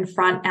courage to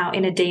confront our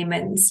inner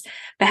demons,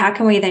 but how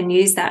can we then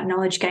use that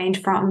knowledge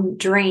gained from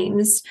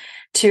dreams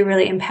to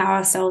really empower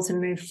ourselves and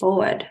move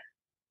forward?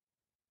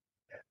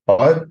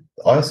 I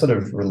sort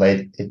of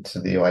relate it to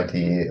the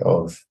idea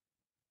of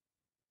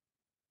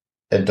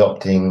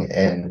adopting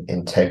an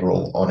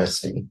integral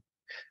honesty.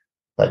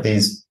 Like,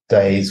 these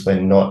days, we're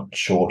not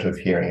short of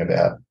hearing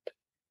about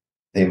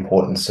the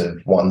importance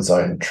of one's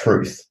own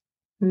truth,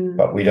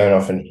 but we don't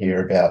often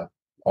hear about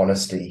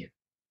honesty.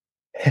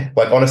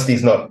 Like, honesty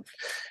is not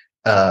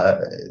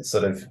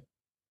sort of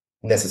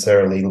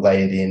necessarily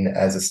layered in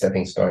as a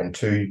stepping stone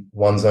to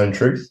one's own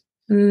truth.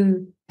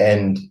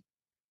 And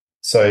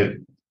so,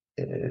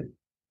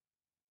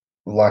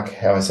 like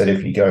how I said,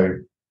 if you go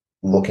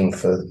looking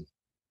for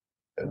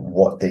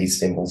what these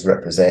symbols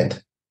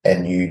represent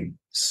and you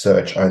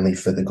search only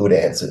for the good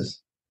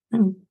answers,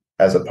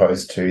 as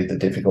opposed to the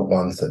difficult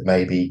ones that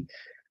maybe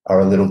are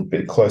a little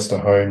bit close to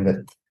home,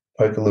 that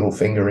poke a little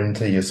finger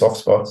into your soft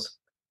spots,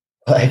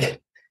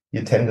 like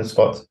your tender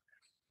spots.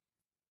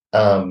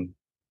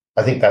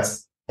 I think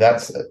that's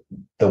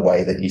the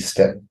way that you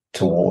step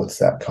towards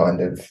that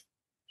kind of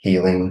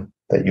healing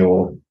that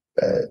you're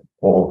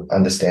or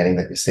understanding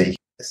that you seek.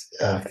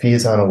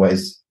 Fears aren't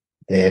always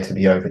there to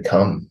be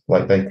overcome.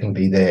 Like, they can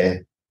be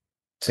there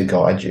to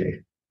guide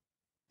you,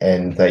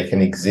 and they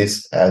can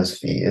exist as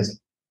fears,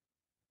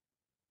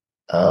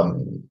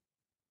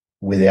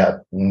 without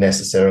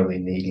necessarily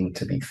needing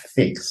to be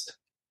fixed.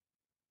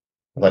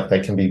 Like, they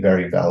can be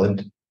very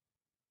valid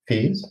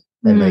fears,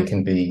 and they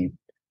can be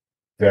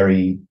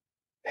very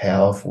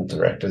powerful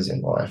directors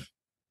in life,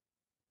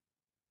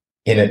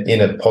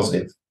 in a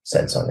positive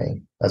sense, I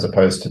mean, as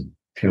opposed to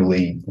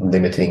purely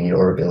limiting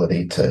your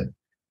ability to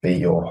be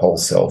your whole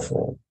self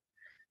or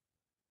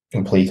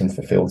complete and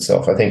fulfilled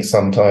self. I think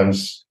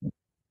sometimes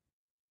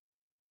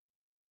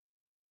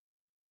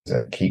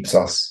it keeps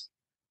us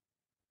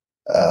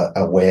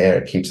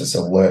aware, it keeps us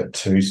alert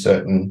to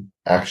certain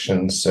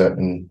actions,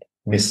 certain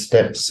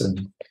missteps,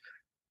 and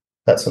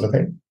that sort of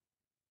thing.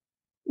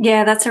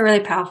 Yeah, that's a really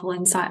powerful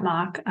insight,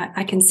 Mark.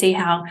 I can see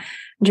how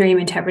dream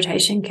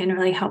interpretation can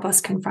really help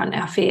us confront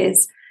our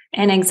fears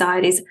and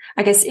anxieties,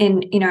 I guess,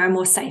 in, you know, a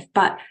more safe,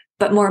 but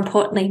more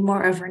importantly,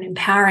 more of an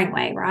empowering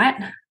way, right?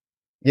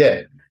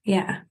 Yeah.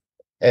 Yeah.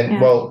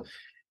 And well,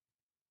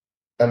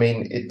 I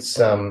mean, it's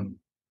also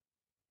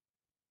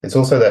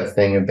that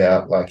thing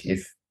about, like,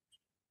 if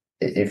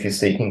you're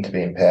seeking to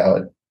be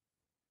empowered,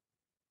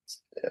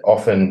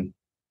 often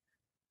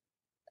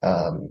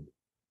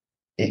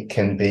it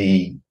can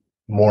be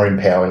more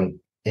empowering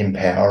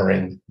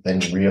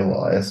than you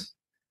realize,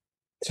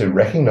 to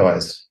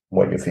recognize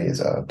what your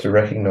fears are, to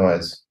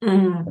recognize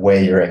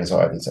where your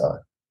anxieties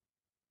are,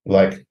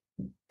 like,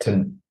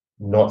 to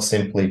not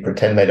simply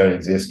pretend they don't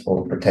exist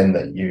or pretend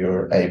that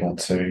you're able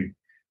to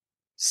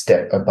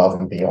step above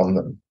and beyond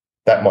them.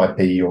 That might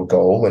be your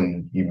goal,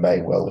 and you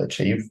may well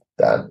achieve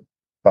that,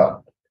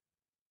 but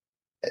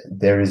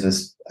there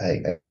is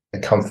a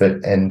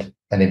comfort and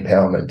an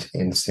empowerment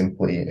in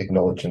simply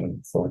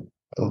acknowledging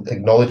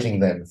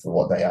them for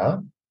what they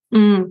are.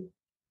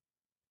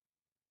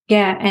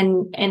 Yeah,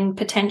 and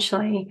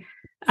potentially,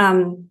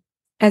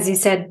 as you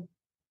said,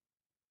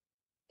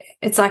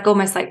 it's like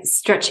almost like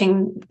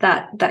stretching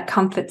that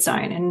comfort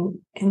zone,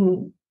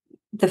 and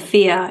the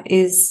fear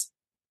is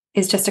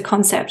just a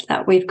concept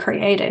that we've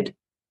created,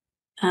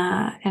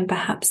 and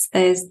perhaps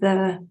there's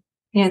the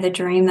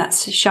dream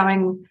that's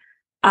showing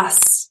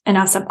us and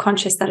our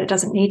subconscious that it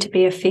doesn't need to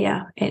be a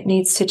fear. It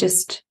needs to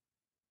just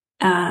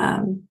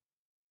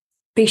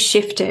be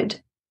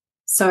shifted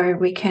so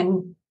we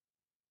can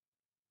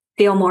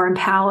feel more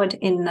empowered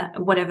in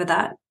whatever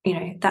that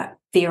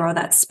fear or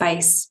that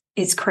space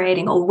is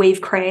creating, or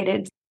we've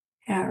created.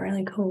 Yeah,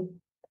 really cool.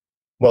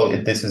 Well,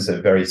 this is a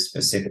very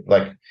specific,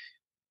 like,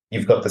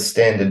 you've got the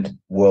standard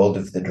world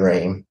of the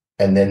dream,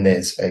 and then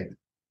there's a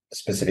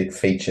specific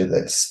feature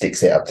that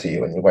sticks out to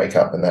you when you wake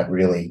up, and that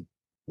really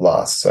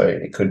lasts. So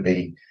it could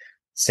be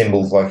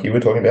symbols like you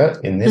were talking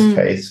about. In this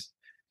case,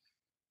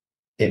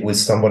 it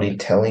was somebody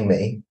telling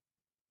me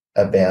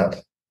about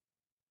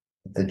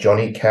the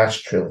Johnny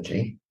Cash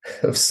trilogy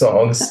of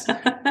songs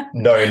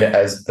known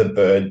as the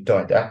Bird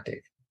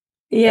Didactic.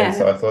 Yeah. And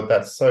so I thought,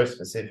 that's so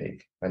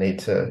specific. I need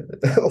to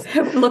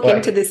look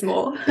into this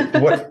more.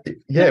 What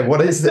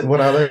is it?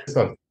 What are those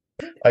songs?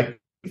 I can't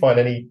find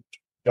any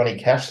Johnny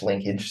Cash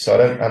linkage, so I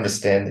don't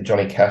understand the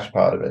Johnny Cash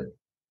part of it.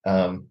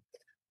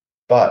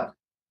 But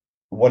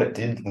what it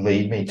did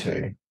lead me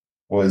to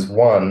was,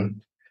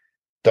 one,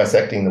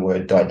 dissecting the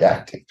word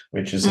didactic,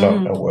 which is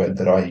not a word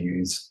that I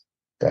use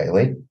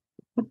daily.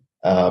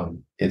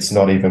 It's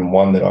not even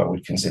one that I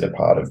would consider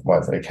part of my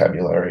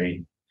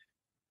vocabulary,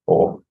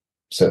 or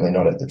certainly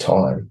not at the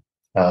time.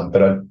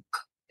 But I,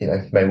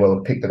 may well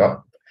have picked it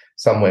up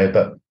somewhere.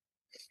 But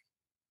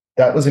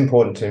that was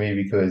important to me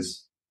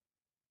because,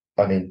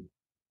 I mean,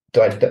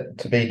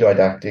 to be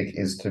didactic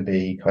is to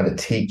be kind of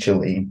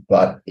teacherly,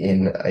 but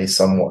in a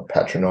somewhat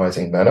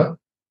patronizing manner.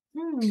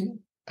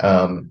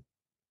 And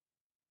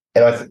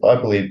I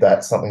believe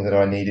that's something that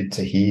I needed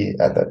to hear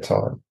at that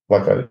time.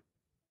 Like, I was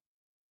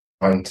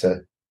trying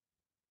to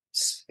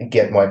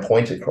get my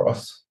point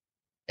across,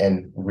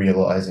 and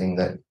realizing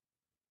that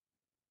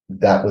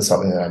that was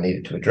something that I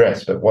needed to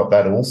address. But what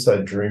that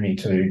also drew me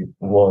to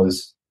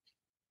was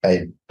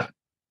a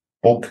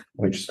book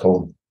which is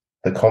called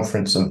The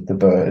Conference of the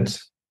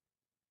Birds.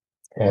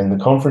 And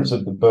The Conference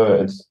of the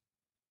Birds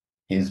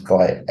is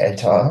by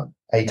Attar.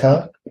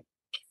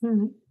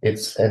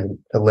 It's an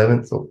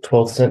 11th or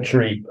 12th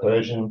century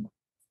Persian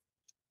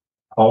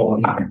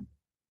poem.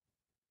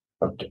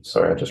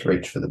 Sorry, I just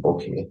reached for the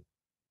book here.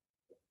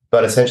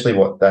 But essentially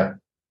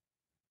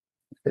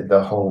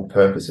the whole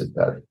purpose of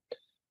that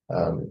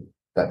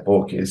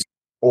book is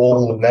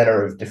all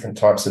manner of different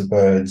types of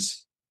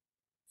birds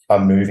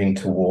are moving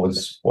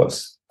towards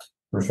what's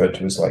referred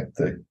to as like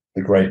the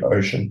great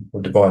ocean,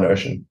 or divine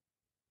ocean.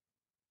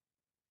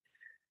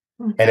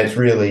 And it's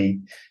really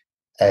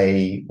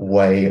a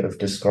way of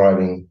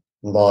describing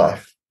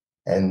life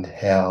and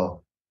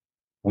how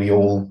we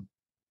all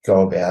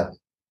go about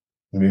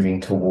moving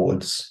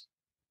towards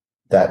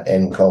that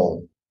end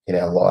goal in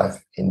our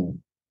life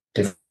in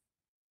different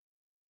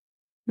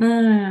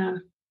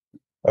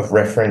of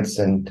reference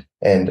and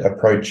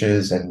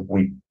approaches, and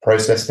we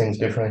process things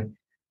differently.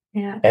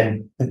 Yeah.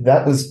 And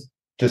that was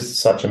just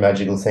such a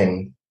magical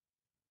thing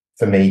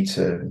for me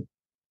to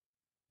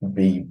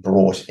be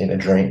brought in a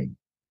dream,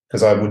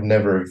 because I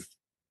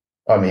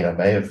I mean, I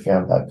may have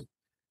found that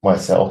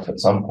myself at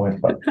some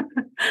point, but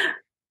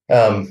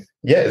yeah,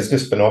 it's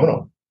just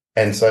phenomenal.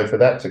 And so for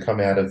that to come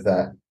out of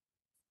that,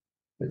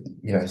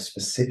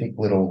 specific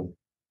little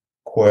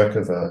quirk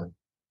of a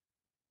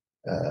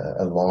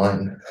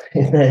line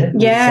in there.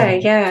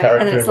 Yeah.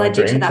 And it's led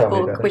you to that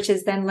book, which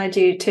has then led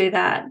you to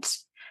that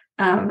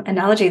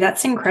analogy.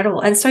 That's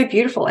incredible and so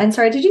beautiful. And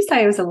sorry, did you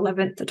say it was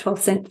 11th to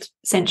 12th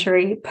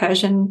century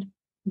Persian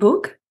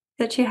book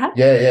that you had?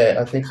 Yeah,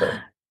 I think so.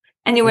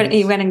 And you went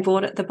and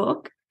bought the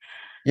book?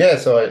 Yeah,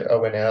 so I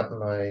went out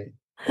and I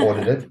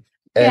ordered it.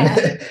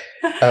 And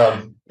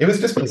it was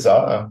just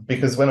bizarre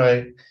because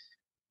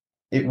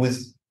it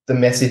was the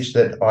message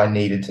that I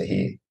needed to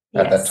hear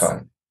at that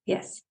time.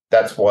 Yes.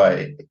 That's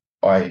why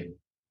I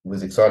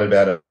was excited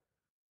about it.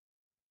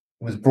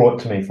 It was brought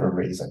to me for a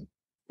reason,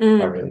 I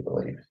really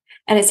believe.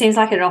 And it seems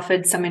like it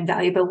offered some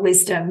invaluable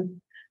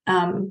wisdom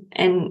and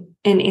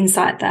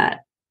insight that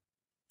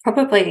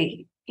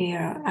probably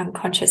your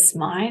unconscious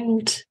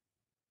mind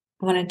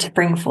wanted to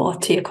bring forth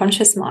to your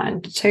conscious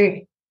mind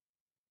too.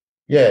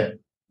 Yeah.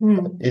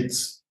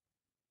 It's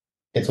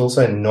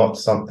also not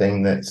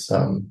something that's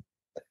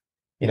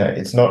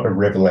it's not a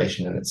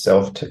revelation in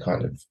itself to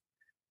kind of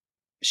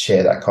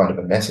share that kind of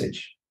a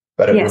message,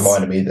 but it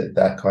reminded me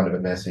that kind of a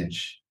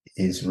message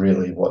is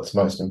really what's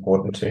most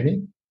important to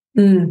me.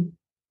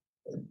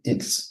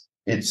 It's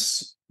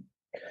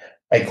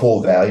a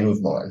core value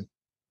of mine,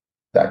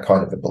 that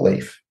kind of a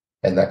belief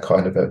and that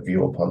kind of a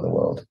view upon the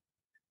world.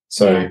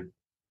 So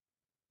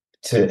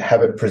to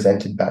have it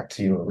presented back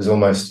to you, it was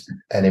almost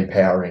an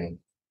empowering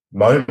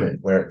moment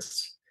where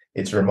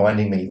it's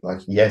reminding me, like,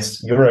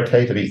 yes, you're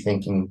okay to be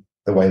thinking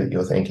the way that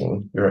you're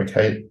thinking. You're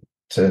okay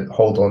to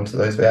hold on to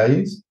those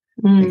values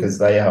because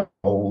they are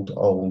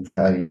old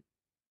values.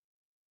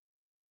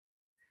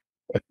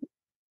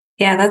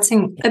 Yeah, that's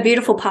a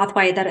beautiful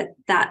pathway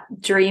that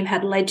dream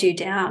had led you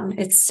down.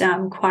 It's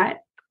quite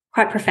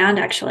profound,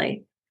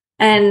 actually,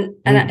 and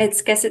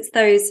it's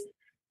those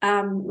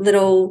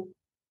little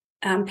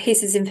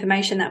pieces of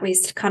information that we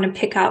kind of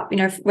pick up,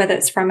 whether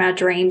it's from our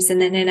dreams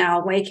and then in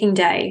our waking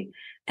day,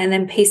 and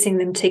then piecing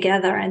them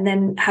together, and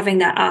then having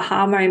that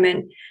aha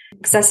moment.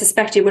 Because I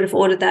suspect you would have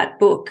ordered that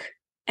book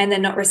and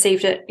then not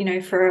received it,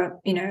 for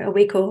a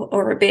week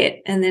or a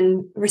bit, and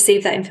then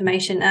received that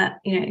information at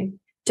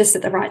just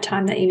at the right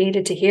time that you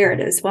needed to hear it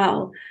as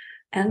well,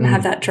 and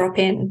have that drop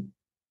in.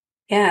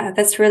 Yeah,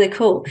 that's really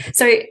cool.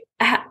 So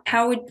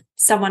how would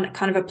someone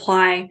kind of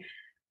apply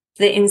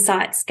the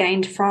insights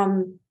gained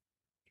from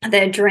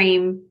their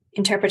dream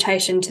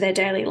interpretation to their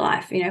daily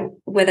life,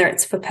 whether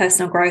it's for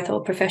personal growth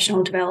or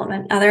professional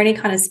development? Are there any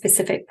kind of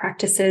specific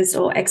practices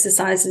or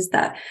exercises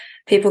that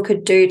people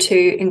could do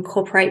to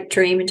incorporate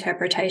dream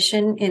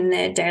interpretation in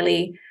their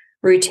daily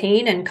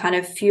routine and kind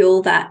of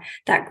fuel that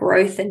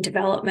growth and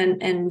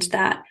development and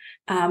that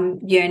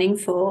yearning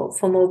for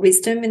more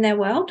wisdom in their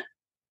world?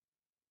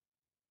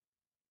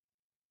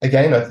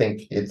 Again, I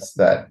think it's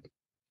that.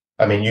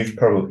 I mean,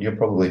 you're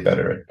probably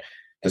better at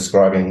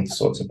describing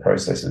sorts of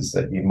processes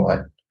that you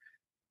might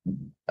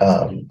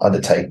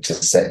undertake to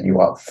set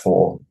you up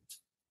for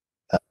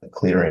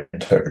clearer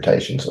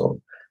interpretations or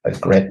a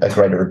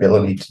greater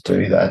ability to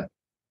do that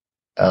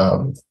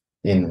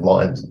in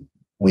line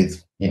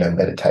with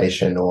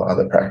meditation or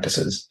other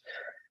practices.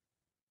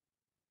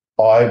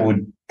 I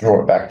would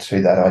draw it back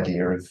to that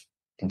idea of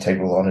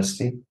integral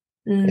honesty.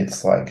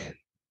 It's like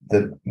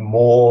the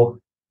more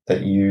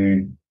that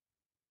you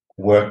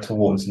work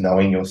towards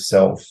knowing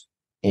yourself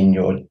in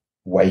your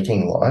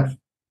waking life,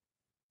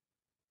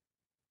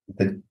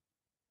 the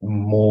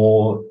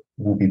more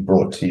will be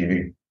brought to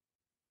you,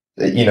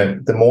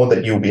 the more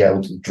that you'll be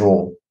able to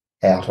draw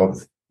out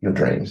of your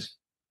dreams,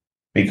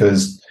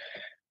 because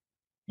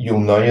you'll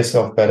know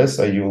yourself better,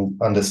 so you'll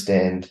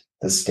understand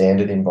the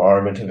standard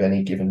environment of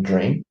any given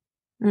dream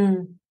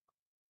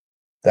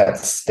that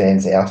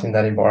stands out in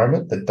that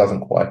environment, that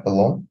doesn't quite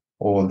belong,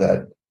 or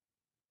that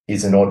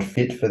is an odd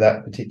fit for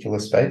that particular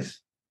space.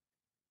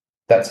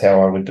 That's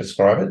how I would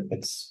describe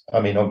it.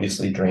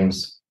 Obviously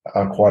dreams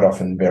are quite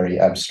often very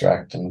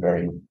abstract and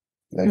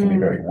they can be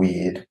very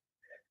weird,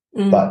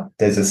 but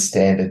there's a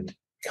standard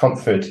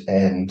comfort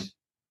and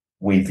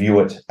we view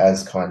it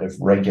as kind of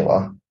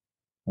regular.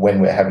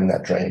 When we're having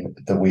that dream,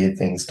 the weird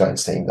things don't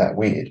seem that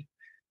weird.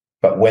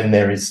 But when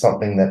there is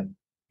something that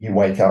you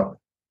wake up,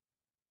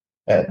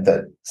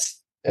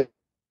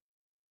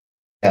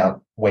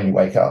 when you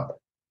wake up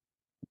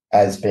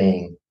as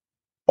being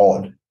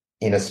odd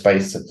in a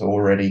space that's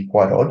already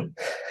quite odd,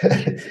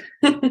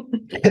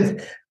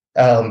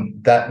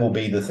 that will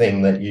be the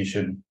thing that you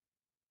should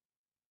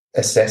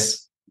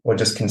assess or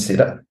just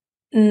consider.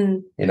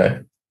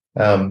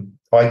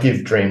 I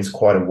give dreams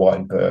quite a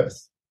wide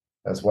berth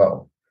as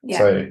well. Yeah.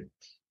 So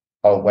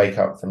I'll wake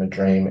up from a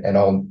dream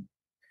and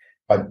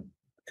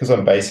because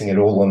I'm basing it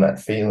all on that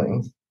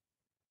feeling,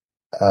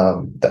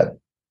 that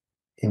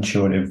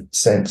intuitive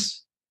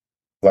sense,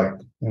 like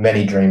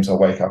many dreams I'll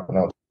wake up and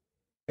I'll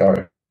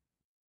go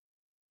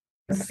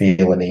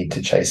feel a need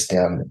to chase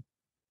down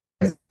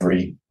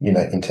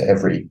into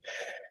every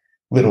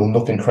little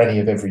nook and cranny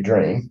of every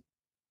dream,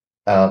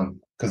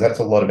 because that's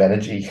a lot of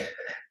energy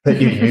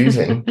that you're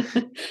using,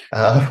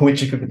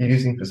 which you could be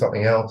using for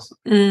something else.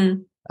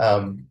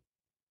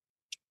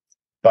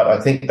 But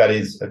I think that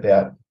is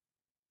about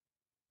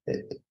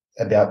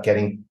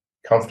getting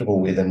comfortable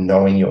with and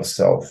knowing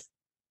yourself.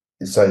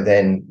 So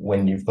then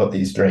when you've got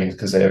these dreams,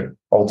 because they're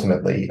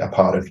ultimately a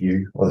part of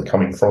you, or they're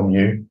coming from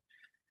you,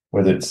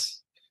 whether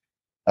it's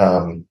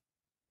via,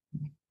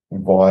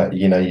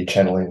 you're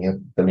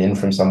channeling them in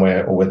from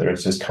somewhere, or whether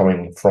it's just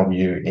coming from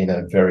you in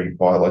a very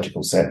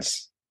biological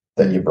sense,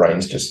 that your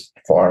brain's just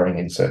firing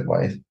in certain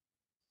ways.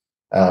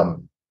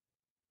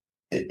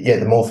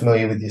 The more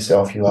familiar with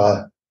yourself you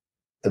are,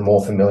 the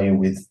more familiar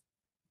with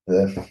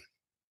the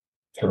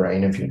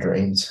terrain of your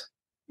dreams.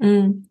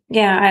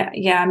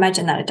 I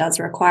imagine that it does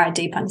require a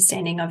deep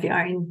understanding of your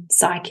own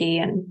psyche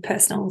and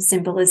personal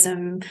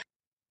symbolism.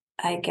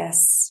 I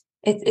guess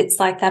it's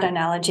like that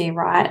analogy,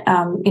 right?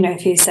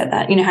 If you said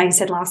that, how you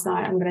said last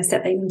night, I'm going to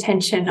set the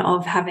intention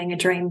of having a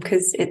dream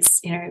because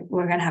it's,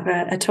 we're going to have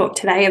a talk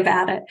today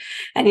about it,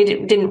 and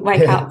you didn't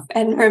wake up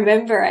and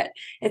remember it.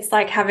 It's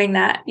like having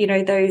that,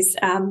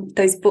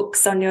 those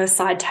books on your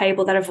side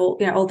table that have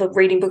all the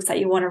reading books that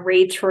you want to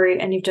read through,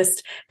 and you've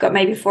just got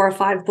maybe 4 or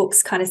 5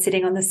 books kind of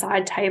sitting on the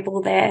side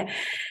table there.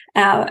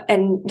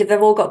 And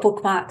they've all got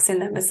bookmarks in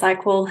them. It's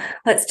like, well,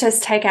 let's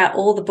just take out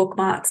all the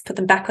bookmarks, put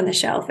them back on the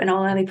shelf, and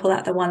I'll only pull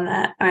out the one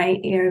that I,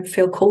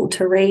 feel called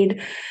to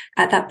read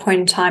at that point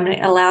in time. And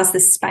it allows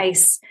the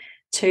space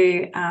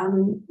to,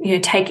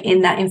 take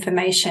in that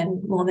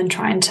information more than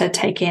trying to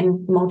take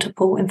in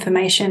multiple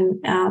information,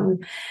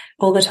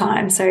 all the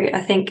time. So I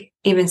think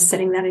even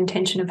setting that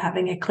intention of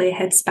having a clear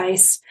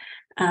headspace,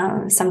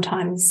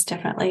 sometimes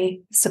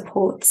definitely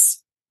supports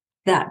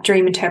that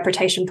dream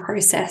interpretation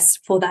process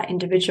for that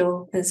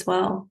individual as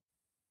well.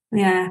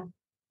 Yeah.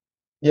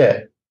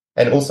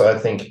 And also I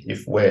think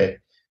if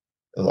we're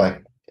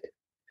like,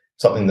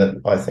 something that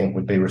I think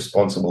would be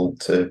responsible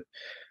to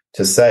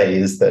say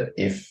is that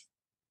if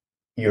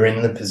you're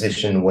in the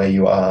position where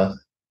you are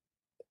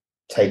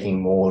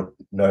taking more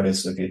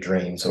notice of your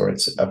dreams, or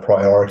it's a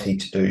priority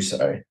to do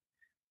so,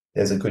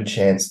 there's a good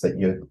chance that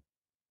you're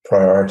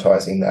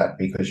prioritizing that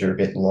because you're a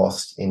bit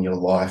lost in your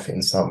life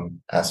in some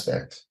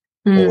aspect.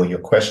 Or you're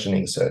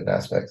questioning certain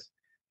aspects.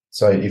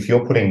 So if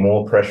you're putting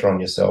more pressure on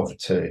yourself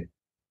to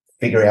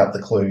figure out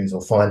the clues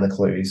or find the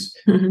clues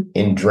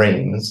in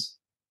dreams,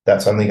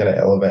 that's only going to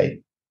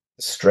elevate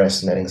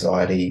stress and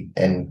anxiety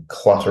and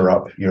clutter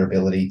up your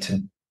ability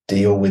to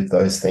deal with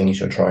those things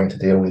you're trying to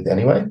deal with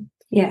anyway.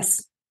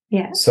 Yes.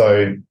 Yeah.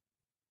 So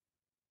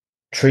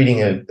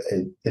treating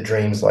the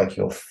dreams like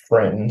your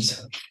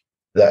friends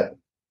that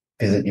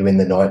visit you in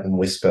the night and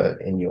whisper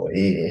in your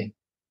ear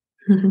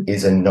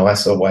is a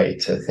nicer way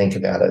to think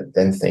about it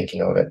than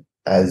thinking of it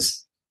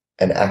as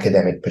an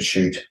academic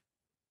pursuit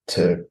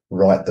to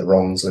right the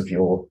wrongs of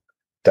your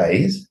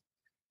days.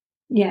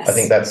 Yes. I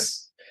think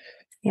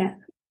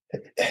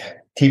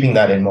keeping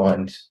that in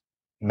mind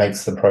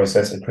makes the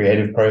process a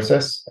creative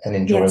process, an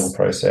enjoyable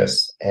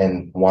process,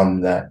 and one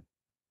that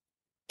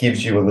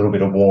gives you a little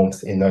bit of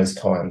warmth in those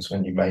times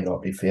when you may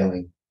not be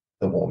feeling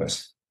the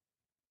warmest.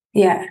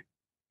 Yeah,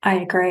 I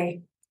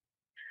agree.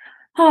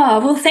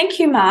 Oh, well, thank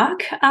you,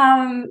 Mark.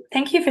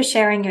 Thank you for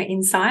sharing your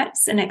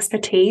insights and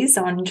expertise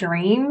on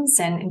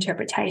dreams and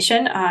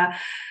interpretation.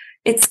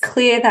 It's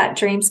clear that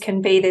dreams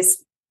can be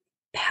this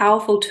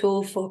powerful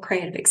tool for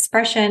creative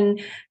expression,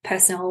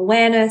 personal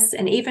awareness,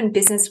 and even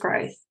business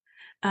growth.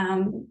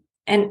 And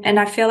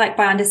I feel like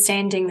by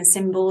understanding the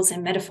symbols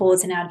and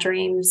metaphors in our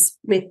dreams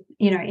with,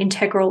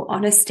 integral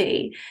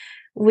honesty,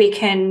 we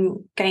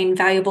can gain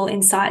valuable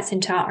insights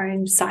into our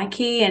own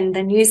psyche and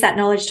then use that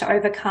knowledge to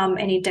overcome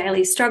any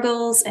daily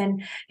struggles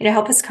and,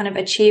 help us kind of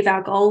achieve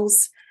our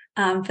goals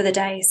for the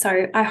day.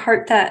 So I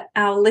hope that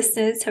our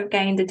listeners have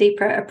gained a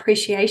deeper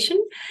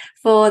appreciation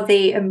for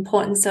the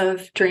importance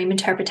of dream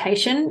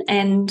interpretation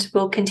and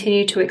will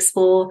continue to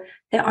explore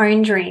their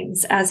own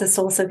dreams as a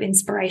source of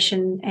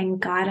inspiration and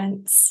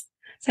guidance.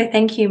 So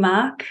thank you,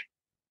 Mark.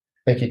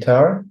 Thank you,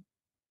 Tara.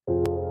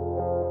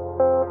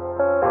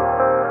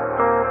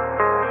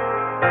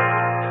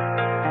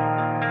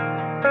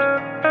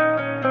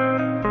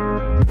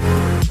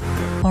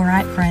 All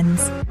right,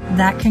 friends,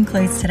 that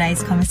concludes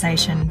today's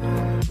conversation.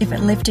 If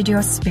it lifted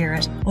your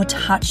spirit or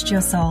touched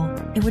your soul,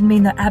 it would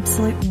mean the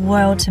absolute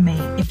world to me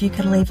if you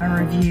could leave a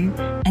review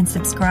and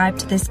subscribe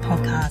to this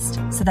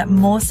podcast so that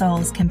more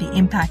souls can be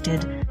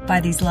impacted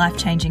by these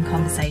life-changing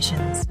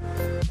conversations.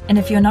 And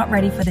if you're not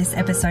ready for this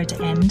episode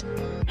to end,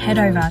 head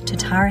over to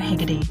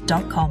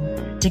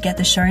tarahegarty.com to get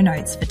the show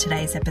notes for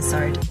today's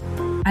episode.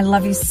 I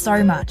love you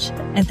so much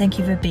and thank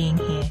you for being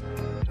here.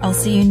 I'll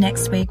see you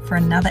next week for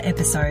another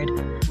episode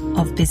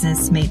of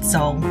Business Meets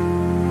Soul.